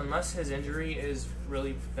underrated. mean, unless his injury is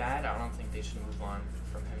really bad, I don't think they should move on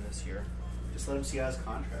from him this year. Just let him see out his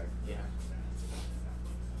contract. Yeah.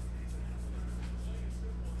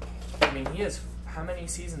 I mean, he has how many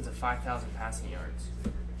seasons of 5,000 passing yards?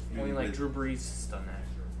 Only like With- Drew Brees has done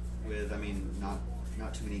that. With, I mean, not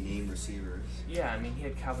too many name receivers. Yeah, I mean, he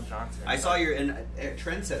had Calvin Johnson. I saw your and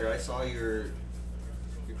Trendsetter. I saw your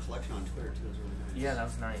collection on Twitter too. It was really nice. Yeah, that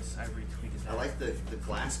was nice. I retweeted that. I like the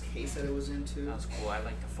glass case that it was into. That was cool. I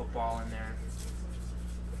like the football in there.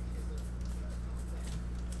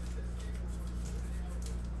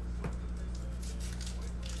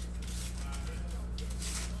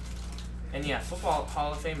 And yeah, football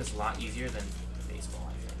Hall of Fame is a lot easier than baseball,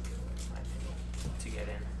 I think, in my opinion, to get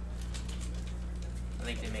in. I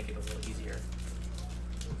think they make it a little easier.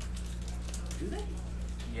 Do they?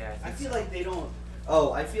 Yeah, I think feel so. like they don't.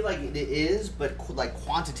 Oh, I feel like it is, but like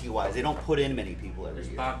quantity wise, they don't put in many people every There's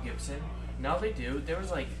year. Bob Gibson. No, they do. There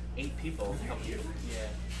was like 8 people. Yeah.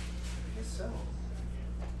 I guess so.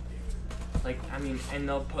 Like, I mean, and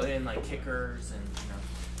they'll put in like kickers and, you know,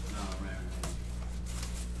 Oh, right.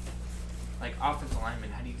 like offensive linemen.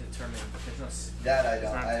 How do you determine? There's no. That I There's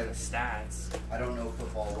don't. not I, kind of stats. I don't know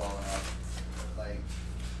football well enough. Like,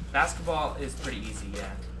 Basketball is pretty easy,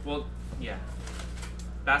 yeah. Well, yeah.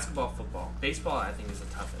 Basketball, football. Baseball, I think, is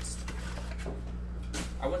the toughest.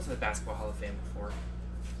 I went to the Basketball Hall of Fame before.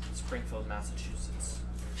 Springfield, Massachusetts.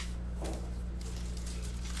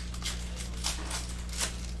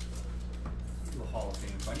 the Hall of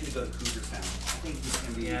Fame. I need to go to Cooperstown. I think he's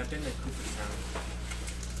gonna be. Yeah, I've been to Cooperstown.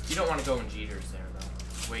 You don't want to go in Jeter's there,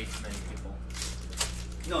 though. Way too many people.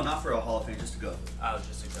 No, not for a Hall of Fame, just to go. Oh,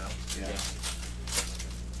 just to go. Yeah.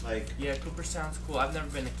 Like, Yeah, Cooperstown's cool. I've never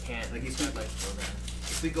been to Canton, Like, if so you- I'd like to go there.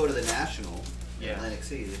 if we go to the National in Yeah. Atlantic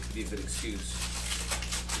City, this could be a good excuse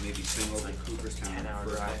to maybe swing over to Cooperstown 10-hour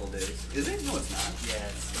for a drive. couple days. Is it? No, it's not. Yeah,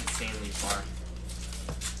 it's insanely far.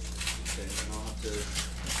 Okay, then I'll have to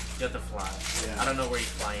You have to fly. Yeah. I don't know where you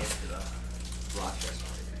fly into, though. Rochester.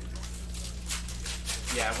 I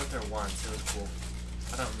think. Yeah, I went there once. It was cool.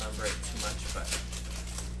 I don't remember it too much, but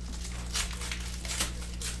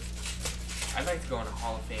I'd like to go on a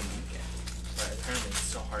Hall of Fame weekend, but apparently it's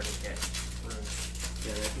so hard to get rooms.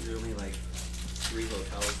 Yeah, I think there are only like 3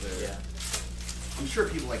 hotels there. Yeah. I'm sure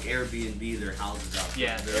people like Airbnb their houses out there.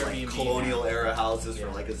 Yeah, They're like Airbnb colonial now. era houses for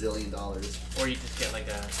Yeah. like $1 zillion. Or you just get like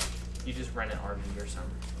you just rent an RV or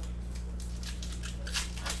something.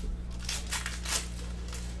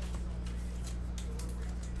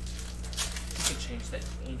 You could change the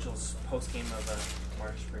Angels post game of a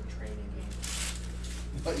March spring training game.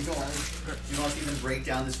 But you don't want to see them break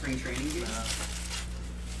down the spring training game?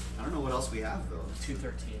 I don't know what else we have though.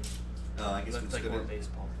 213. I guess we Looks just like go more to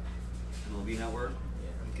baseball. MLB Network.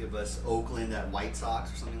 Yeah. Give us Oakland at White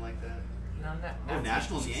Sox or something like that. No, not Oh,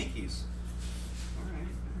 Nationals Yankees. All right.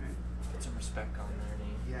 Put some respect on their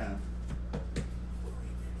name. Yeah.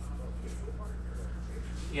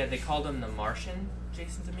 Yeah, they called him the Martian,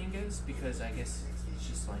 Jason Dominguez, because I guess he's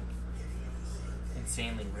just like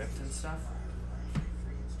insanely ripped and stuff.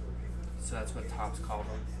 So that's what Topps called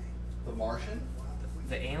him. The Martian?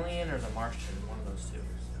 The alien or the Martian, one of those two.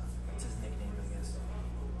 That's his nickname, I guess.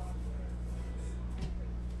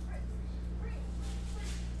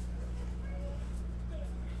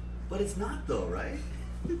 But it's not though, right?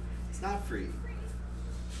 It's not free.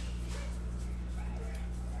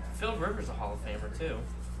 Phil Rivers a Hall of Famer too.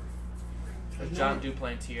 Like John no,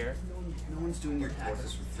 Duplantier. no one's doing your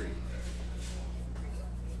taxes for free.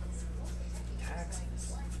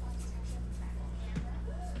 Taxes.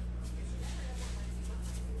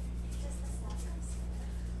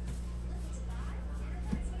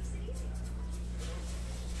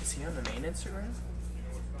 he on the main Instagram?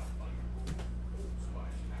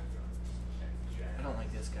 I don't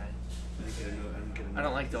like this guy. I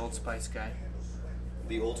don't like the Old Spice guy.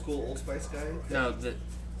 The old school Old Spice guy? No,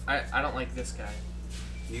 I don't like this guy.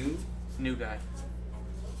 New guy.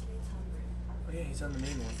 Oh yeah, he's on the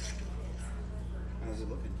main one. How's it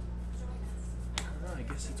looking? I don't know, I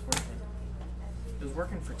guess it's working. It was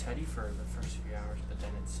working for Teddy for the first few hours, but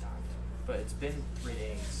then it stopped. But it's been 3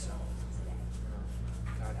 days, so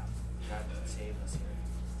God save us here.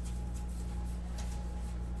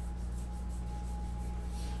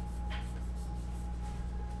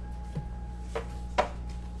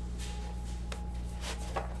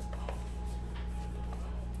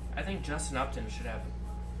 I think Justin Upton should have a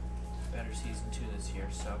better season 2 this year.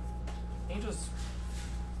 So Angels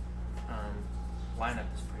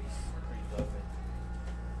lineup is pretty low.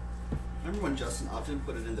 Remember when Justin Upton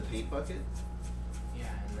put it in the paint bucket? Yeah,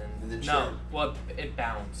 and then no, well, it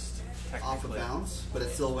bounced technically. Off a bounce, but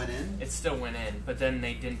it still went in. It still went in, but then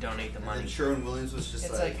they didn't donate the money. And then Sherwin-Williams was just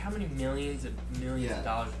it's like how many millions of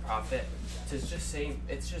dollars profit to just say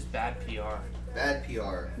it's just bad PR. Bad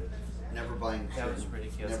PR. Never buying. That was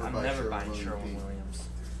ridiculous. I'm never buying Sherwin-Williams.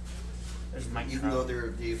 There's Mike Even Trout. though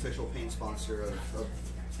they're the official paint sponsor of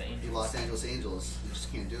the Los Angeles Angels, you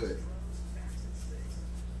just can't do it.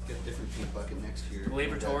 Get a different paint bucket next year.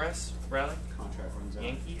 Gleyber Torres, relic. Contract runs out.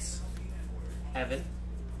 Yankees. Evan.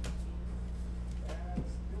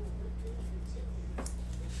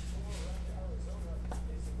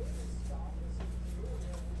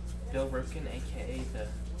 Bill Ripken, aka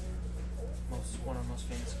one of the most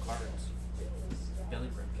famous cards. Billy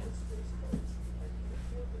Ripken.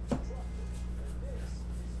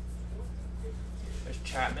 There's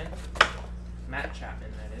Chapman. Matt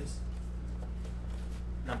Chapman, that is.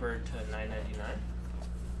 Numbered to $9.99.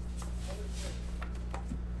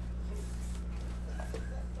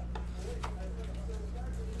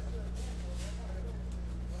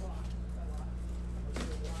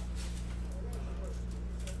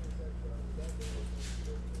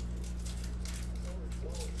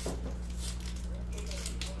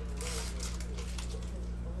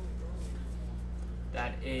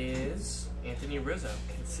 That is Anthony Rizzo,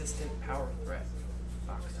 consistent power threat,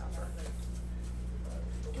 box topper.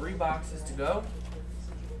 3 boxes to go.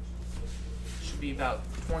 Should be about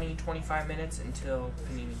 20-25 minutes until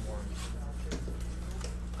Panini warms.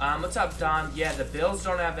 What's up, Don? Yeah, the Bills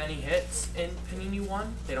don't have any hits in Panini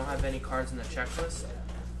 1. They don't have any cards in the checklist,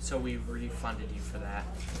 so we refunded you for that.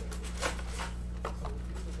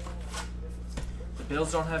 The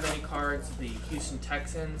Bills don't have any cards. The Houston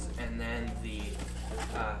Texans and then the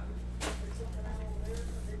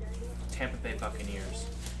Tampa Bay Buccaneers.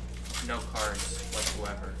 No cards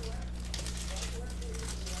whatsoever.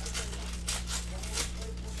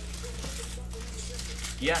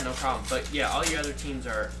 Yeah, no problem. But yeah, all your other teams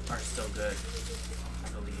are still good, I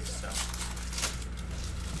believe, so.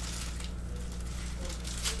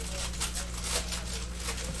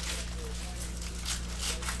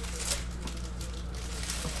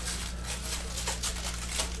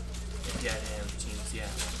 If you had any other teams, yeah.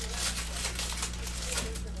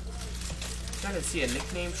 Trying to see a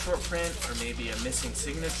nickname short print or maybe a missing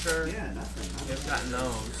signature. Yeah, nothing. They've got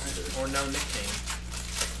those or no nickname.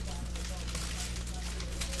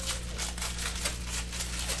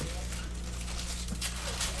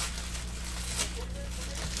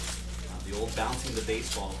 The old bouncing the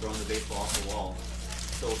baseball, throwing the baseball off the wall.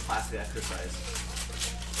 Still a classic exercise.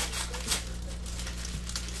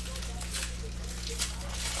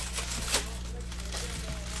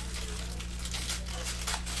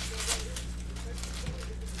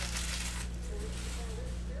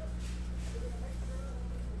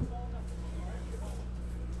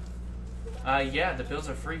 Yeah, the bills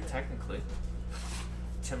are free, technically.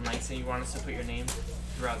 Tim Langston, you want us to put your name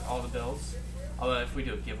throughout all the bills? Although if we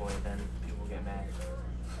do a giveaway, then people get mad.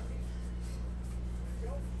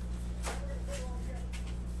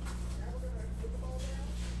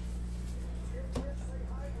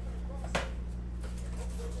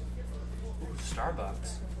 Ooh,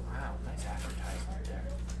 Starbucks. Wow, nice advertisement there.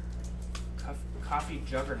 Coffee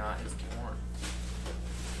juggernaut is born.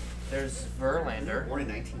 There's Verlander. Born in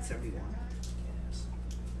 1971.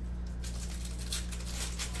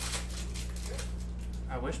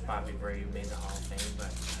 I wish Bobby Brady made the Hall of Fame,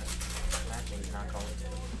 but I imagine he's not going to.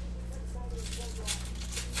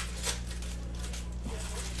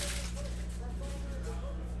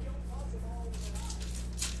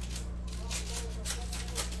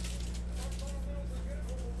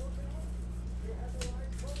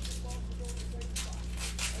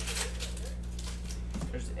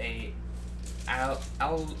 There's a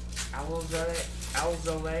Alvarez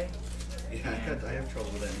Alzolay. Yeah, I have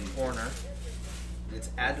trouble with that name. Corner. It's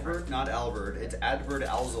Advert, not Albert. It's Advert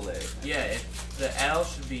Alzolay. Yeah, the L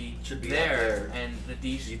should be Should be there, up there. and the D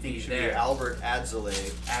You should think be it should there. be Albert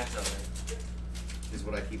Adzolay, Alzolay. is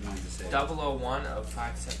what I keep wanting to say. 001 of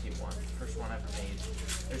 571. First one I've made.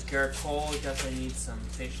 There's Garrett Cole. He definitely needs some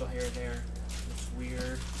facial hair there. Looks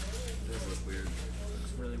weird. It does look weird.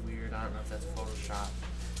 Looks really weird. I don't know if that's Photoshop.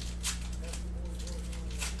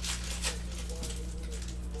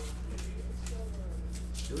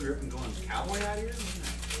 Billy Griffin going cowboy out here?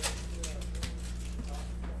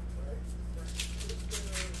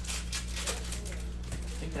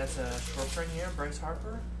 I think that's a short print here, Bryce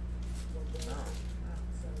Harper. No.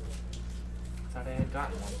 Thought I had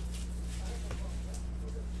gotten one.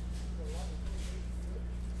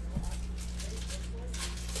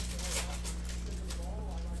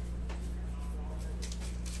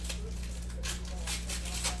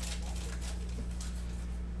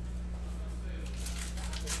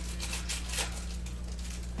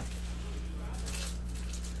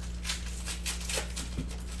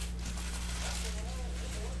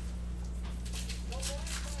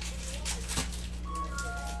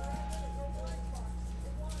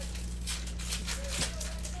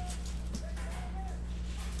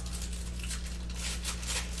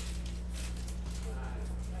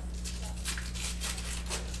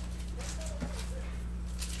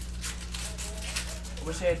 I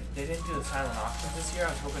wish they didn't do the silent auctions this year. I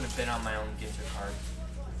was hoping to bid on my own Ginter card.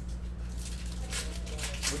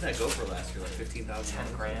 What did that go for last year? Like 15,000?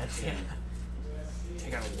 10 grand. Yeah.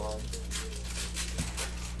 Take out a loan.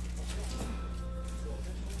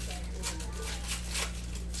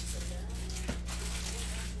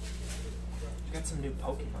 I got some new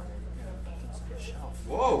Pokemon in. I gotta put those on the shelf.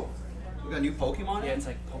 Whoa! We got new Pokemon? Yeah, it's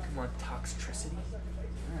like Pokemon Toxtricity.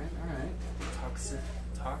 Alright.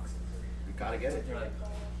 Tox. We gotta get it. They're like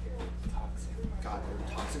toxic. God, are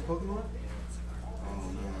they toxic Pokemon?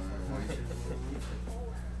 Oh no.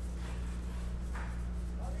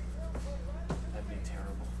 That'd be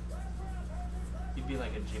terrible. You'd be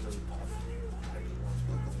like a Jigglypuff.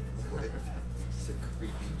 It's a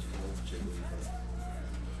creepy old Jigglypuff.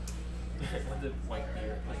 With the white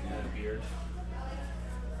beard, like no beard.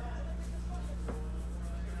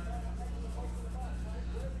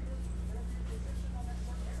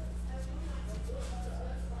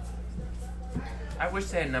 I wish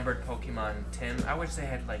they had numbered Pokemon, Tim. I wish they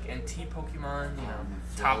had like NT Pokemon, you know,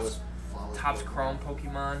 Flawless Topps Pokemon. Chrome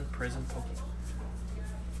Pokemon, Prism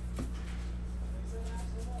Pokemon.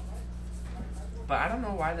 But I don't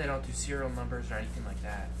know why they don't do serial numbers or anything like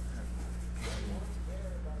that.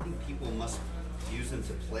 I think people must use them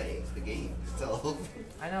to play the game. So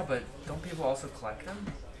I know, but don't people also collect them?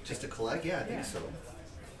 just to collect? Yeah, I think Yeah. so.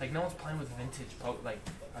 Like no one's playing with vintage like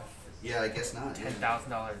a Yeah, I guess not. Yeah.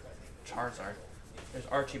 $10,000 Charizard. There's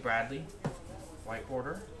Archie Bradley, white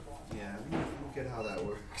border. Yeah, I don't get how that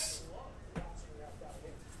works.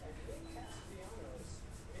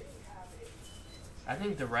 I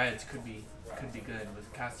think the Reds could be good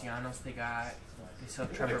with Castellanos. They still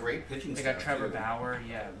have They got a Trevor. great pitching They got staff, Trevor too. Bauer.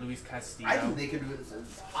 Yeah, Luis Castillo. I think they could.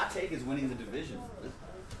 Hot take is winning the division.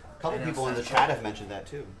 A couple I know, people in the Central. chat have mentioned that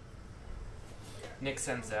too. Nick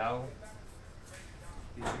Senzel.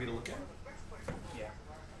 These should be to look at. Yeah.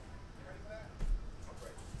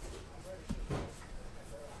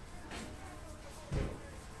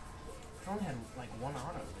 I only had like one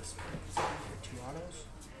auto this spring. Is there two autos?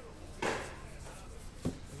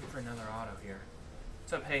 Looking for another auto here.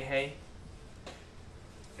 What's up, hey?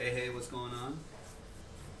 Hey, what's going on?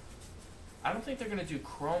 I don't think they're gonna do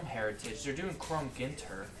Chrome Heritage. They're doing Chrome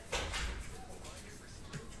Ginter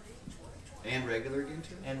And regular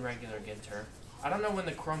Ginter? and regular Ginter. I don't know when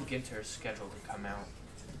the Chrome Ginter is scheduled to come out.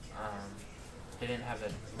 They didn't have a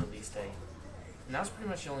release date. And that was pretty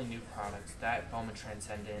much the only new products. That Bowman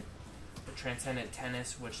Transcendent, the Transcendent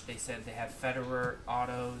Tennis, which they said they have Federer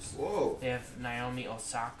autos. Whoa. They have Naomi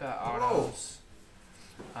Osaka autos.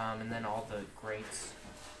 And then all the greats.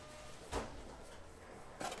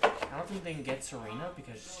 I don't think they can get Serena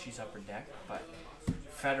because she's upper deck, but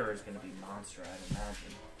Federer is going to be a monster, I'd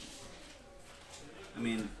imagine. I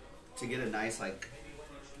mean, to get a nice like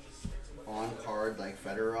on card like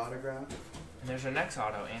Federer autograph. And there's our next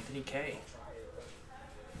auto, Anthony K.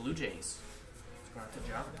 Blue Jays. Let's go out to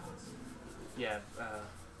John. Yeah,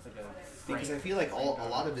 like a Because I feel like a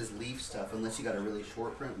lot of his Leaf stuff, unless you got a really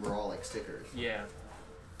short print, were all like stickers. Yeah.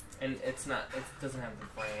 And it's not, it doesn't have the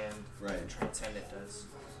brand. Right. Transcendent does.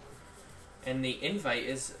 And the invite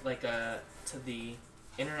is like to the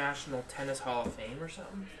International Tennis Hall of Fame or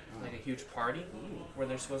something. Like a huge party where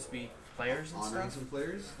there's supposed to be players and Honoring stuff. some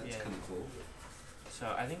players? That's Yeah. kind of cool.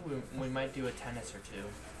 So I think we might do a tennis or two.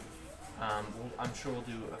 I'm sure we'll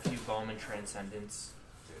do a few Bowman Transcendents.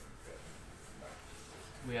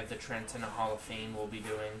 We have the Transcendent Hall of Fame we'll be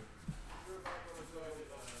doing.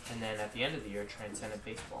 And then at the end of the year, Transcendent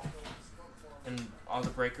Baseball. And all the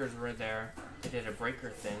breakers were there. They did a breaker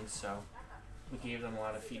thing, so we gave them a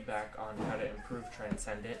lot of feedback on how to improve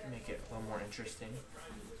Transcendent, make it a little more interesting.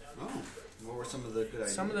 Oh, what were some of the good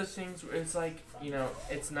ideas? Some of the things, it's like, you know,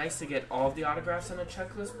 it's nice to get all of the autographs on a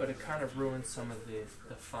checklist, but it kind of ruins some of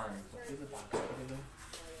the fun. Look at the box over there.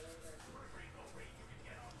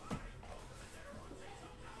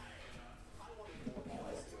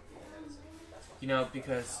 You know,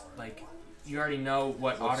 because, like, you already know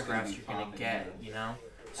what autographs you're going to get, you know?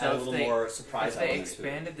 So if they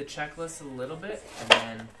expanded the checklist a little bit, and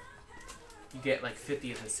then you get like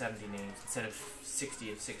 50 of the 70 names instead of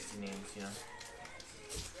 60 of 60 names, you know?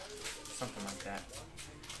 Something like that.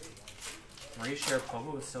 Maria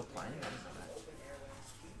Sharapova was still playing? I didn't know that.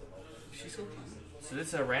 She's still playing? So this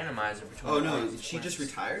is a randomizer between... Oh no, she just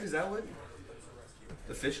retired? Is that what?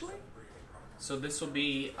 Officially? So this will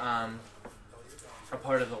be a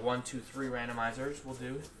part of the 1, 2, 3 randomizers we'll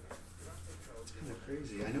do. It's kind of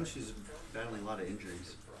crazy. I know she's battling a lot of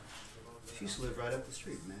injuries. She used to live right up the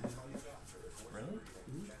street, man. Really?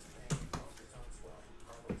 Mm-hmm.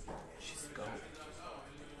 She's the goat.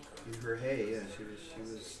 In her hay, yeah, she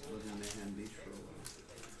was living on Manhattan Beach for a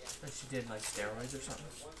while. And she did like steroids or something.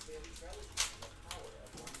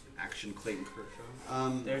 Action Clayton Kershaw.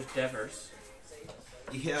 There's Devers.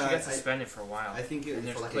 Yeah, She got suspended for a while. I think it and was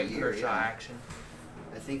there's for like Clayton a year. Kershaw Yeah. action.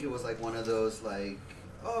 I think it was like one of those like,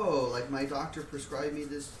 oh, like my doctor prescribed me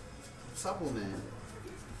this supplement,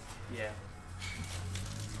 Yeah.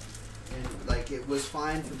 and like it was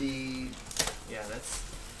fine for the Yeah, that's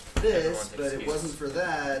this, everyone's but it excuse. wasn't for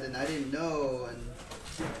that, and I didn't know, and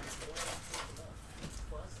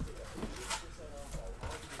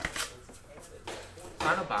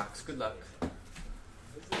final box. Good luck.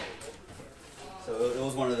 so it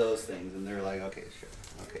was one of those things, and they're like, okay, sure,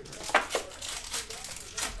 okay.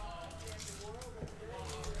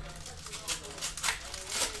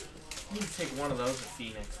 You need to take one of those to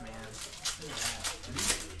Phoenix, man. Look at that.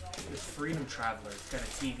 The Freedom Traveler. It's got a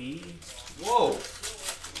TV. Whoa.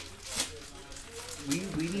 We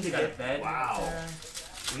need It's to got a get bed wow. right there.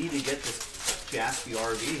 We need to get this Jaspy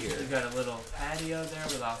RV here. You got a little patio there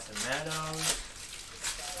with Austin Meadows.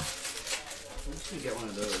 We should get one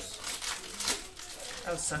of those.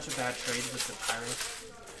 That was such a bad trade with the Pirates.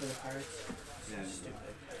 For the Pirates. Yeah.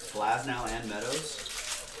 Stupid. Glasnow and Meadows.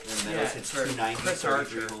 And Meadows Yeah, hits for 290, Chris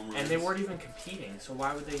 33 Archer. home runs. And they weren't even competing, so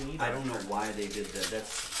why would they need I don't know Archer? why they did that.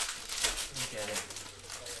 That's I get it.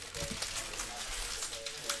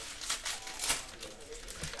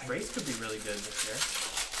 Race could be really good this year.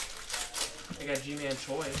 They got G-Man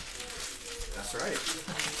Choi, that's right.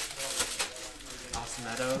 Austin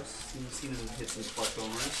Meadows. You've seen him hit some clutch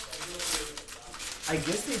homers. I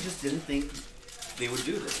guess they just didn't think they would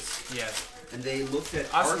do this, Yeah. and they looked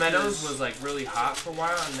at Austin Meadows Archer's- was like really hot for a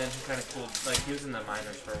while, and then he kind of cooled. Like he was in the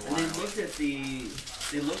minors for a And while. they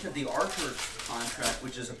looked at the Archer contract,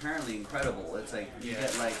 which is apparently incredible. It's like you Yeah.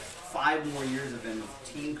 get like 5 more years of him with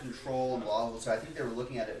team control and blah blah. So I think they were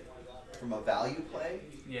looking at it from a value play.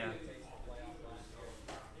 Yeah.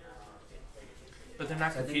 But they're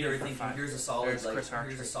not So I think they competing were for thinking, 5. here's a solid There's like Chris Archer.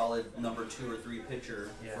 here's a solid number 2 or 3 pitcher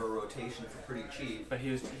Yeah. for a rotation for pretty cheap. But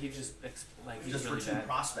he just like he's Just really for 2 bad.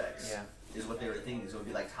 prospects. Yeah. Is what they were thinking. So it would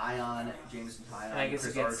be like Tyon, Jameson Tyon, And I guess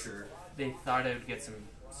Chris it gets, Archer. they thought it would get some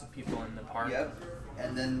people in the park. Yep.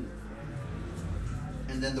 And then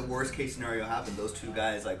the worst case scenario happened. Those 2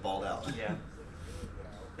 guys like balled out. Yeah.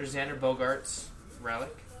 There's Xander Bogaerts,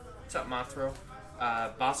 relic. What's up, Mothro?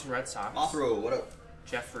 Boston Red Sox. Mothro, what up?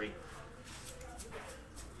 Jeffrey.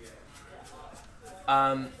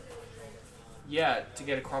 Yeah, to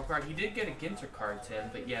get a Chrome card. He did get a Ginter card, Tim,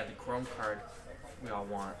 but yeah, the Chrome card we all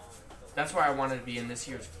want. That's why I wanted to be in this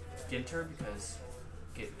year's Ginter, because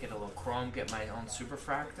get a little Chrome, get my own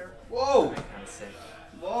Superfractor. Whoa! That'd be kind of sick.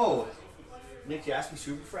 Whoa! Nick Jaspy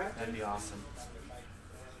Superfract? That'd be awesome.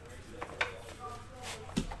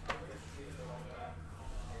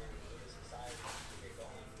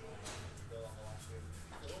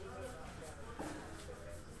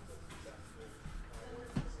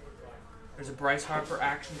 There's a Bryce Harper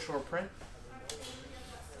action short print.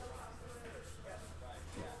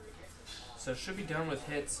 So should be done with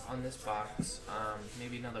hits on this box.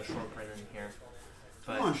 Maybe another short print in here.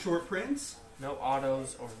 But Come on, short prints. no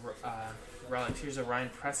autos or relics. Here's a Ryan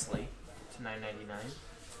Presley to $9.99.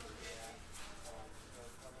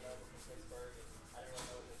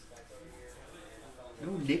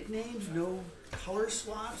 No nicknames, no color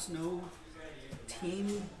swaps, no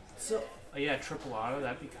team. So Oh yeah, triple auto,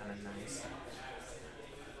 that'd be kind of nice.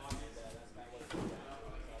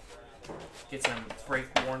 Get some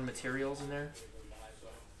break-worn materials in there.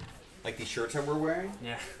 like these shirts that we're wearing.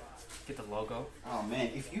 Yeah. Get the logo. Oh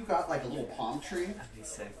man, if you got like a little palm tree That'd be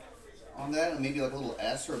sick. on that, and maybe like a little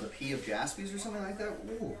S or the P of Jaspy's or something like that,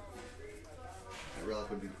 ooh, that relic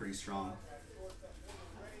would be pretty strong.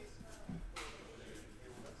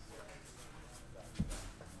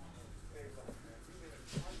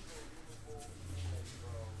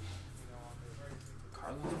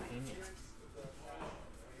 Carlos Pena.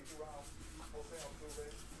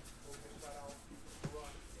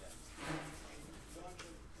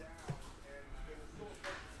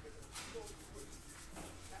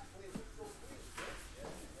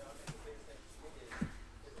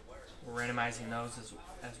 We're randomizing those as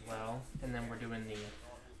well, and then we're doing the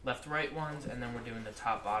left-right ones, and then we're doing the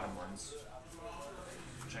top-bottom ones.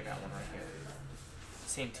 Which I got one right here.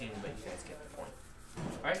 Same team, but you guys get the point.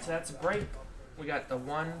 Alright, so that's a break. We got the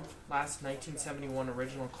one last 1971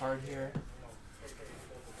 original card here.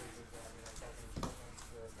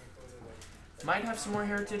 Might have some more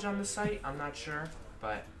heritage on the site, I'm not sure,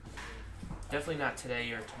 but definitely not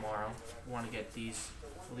today or tomorrow. We want to get these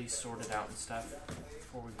at least sorted out and stuff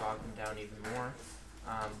before we bog them down even more.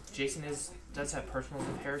 Jason does have personals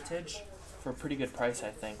of heritage for a pretty good price, I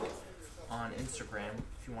think, on Instagram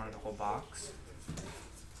if you wanted a whole box.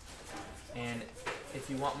 And if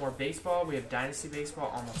you want more baseball, we have Dynasty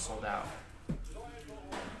Baseball almost sold out.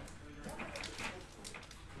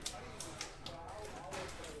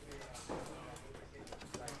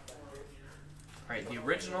 Alright, the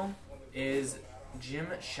original is Jim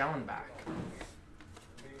Schellenbach.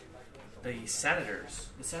 The Senators.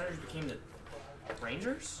 The Senators became the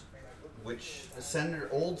Rangers? Which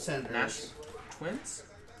old Senators? Twins?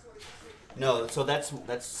 No, so that's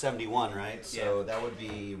 71, right? So Yeah. that would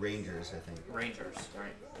be Rangers, I think. Rangers,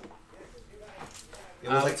 right. It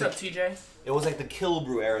was like What's up, TJ? It was like the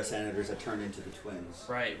Killebrew era Senators that turned into the Twins.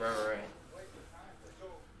 Right.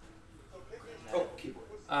 Oh,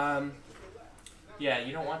 keyboard. Yeah,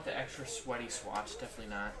 you don't want the extra sweaty swatch,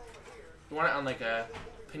 definitely not. You want it on like a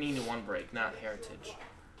Panini one break, not Heritage.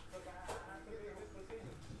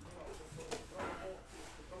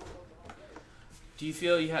 Do you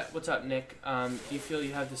feel you have, what's up, Nick? Do you feel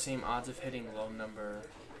you have the same odds of hitting low number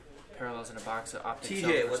parallels in a box of optic TJ,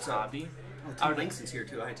 cell versus what's up? hobby? Oh, Tim Langston's here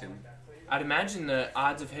too. Hi, Tim. I'd imagine the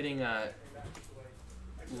odds of hitting a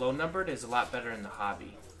low numbered is a lot better in the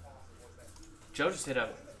hobby. Joe just hit a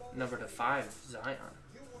number to 5 Zion.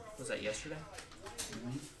 Was that yesterday?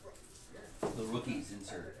 Mm-hmm. The rookies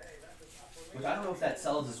insert. Which I don't know if that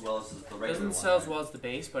sells as well as the regular one. Doesn't sell as well as the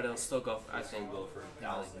base, but it'll still go. I think go for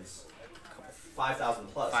thousands. 5,000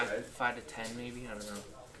 plus, right? 5 to 10 maybe. I don't know.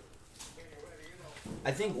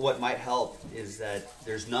 I think what might help is that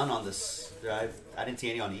there's none on this. I didn't see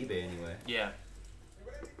any on eBay anyway. Yeah.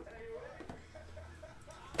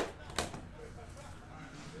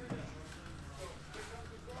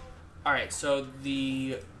 All right, so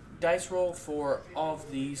the dice roll for all of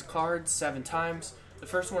these cards 7 times. The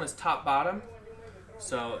first one is top bottom,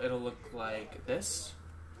 so it'll look like this.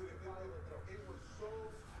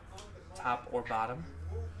 Top or bottom.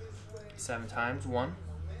 7 times. 1,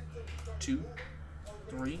 2,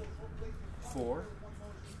 3, 4,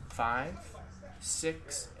 5,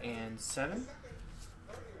 6, and 7.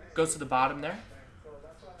 Goes to the bottom there.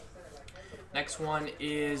 Next one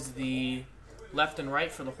is the left and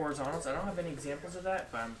right for the horizontals. I don't have any examples of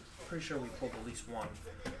that, but I'm pretty sure we pulled at least one.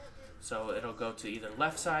 So it'll go to either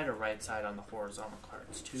left side or right side on the horizontal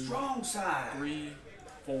cards. 2, Strong side. 3,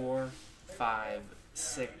 4, 5,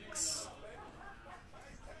 6,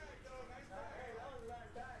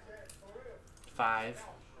 5,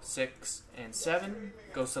 6, and 7.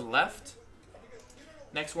 Goes to the left.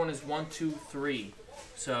 Next one is 1, 2, 3.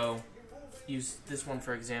 So use this one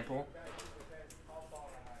for example.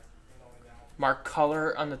 Mark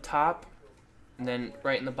color on the top, and then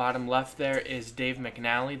right in the bottom left there is Dave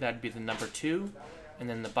McNally. That'd be the number 2, and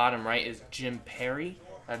then the bottom right is Jim Perry.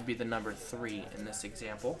 That'd be the number 3 in this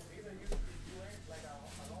example.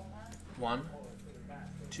 1,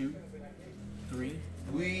 2, 3.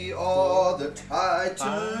 We are the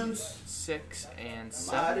Titans. 5, 6, and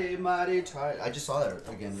 7. Mighty, mighty Titans. I just saw that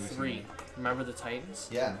again recently. 3. Remember the Titans?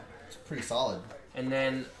 Yeah, it's pretty solid. And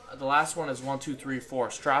then the last one is 1, 2, 3,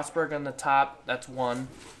 4. Strasburg on the top, that's 1.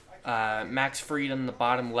 Max Fried on the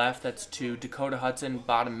bottom left, that's 2. Dakota Hudson,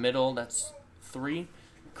 bottom middle, that's 3.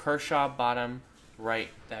 Kershaw, bottom right,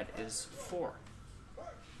 that is 4.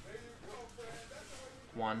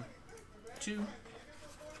 1, 2,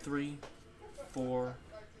 3, 4,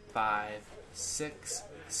 5, 6,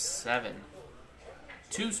 7.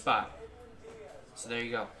 2 spot. So there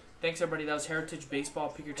you go. Thanks everybody. That was Heritage Baseball.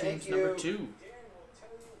 Pick your teams number 2.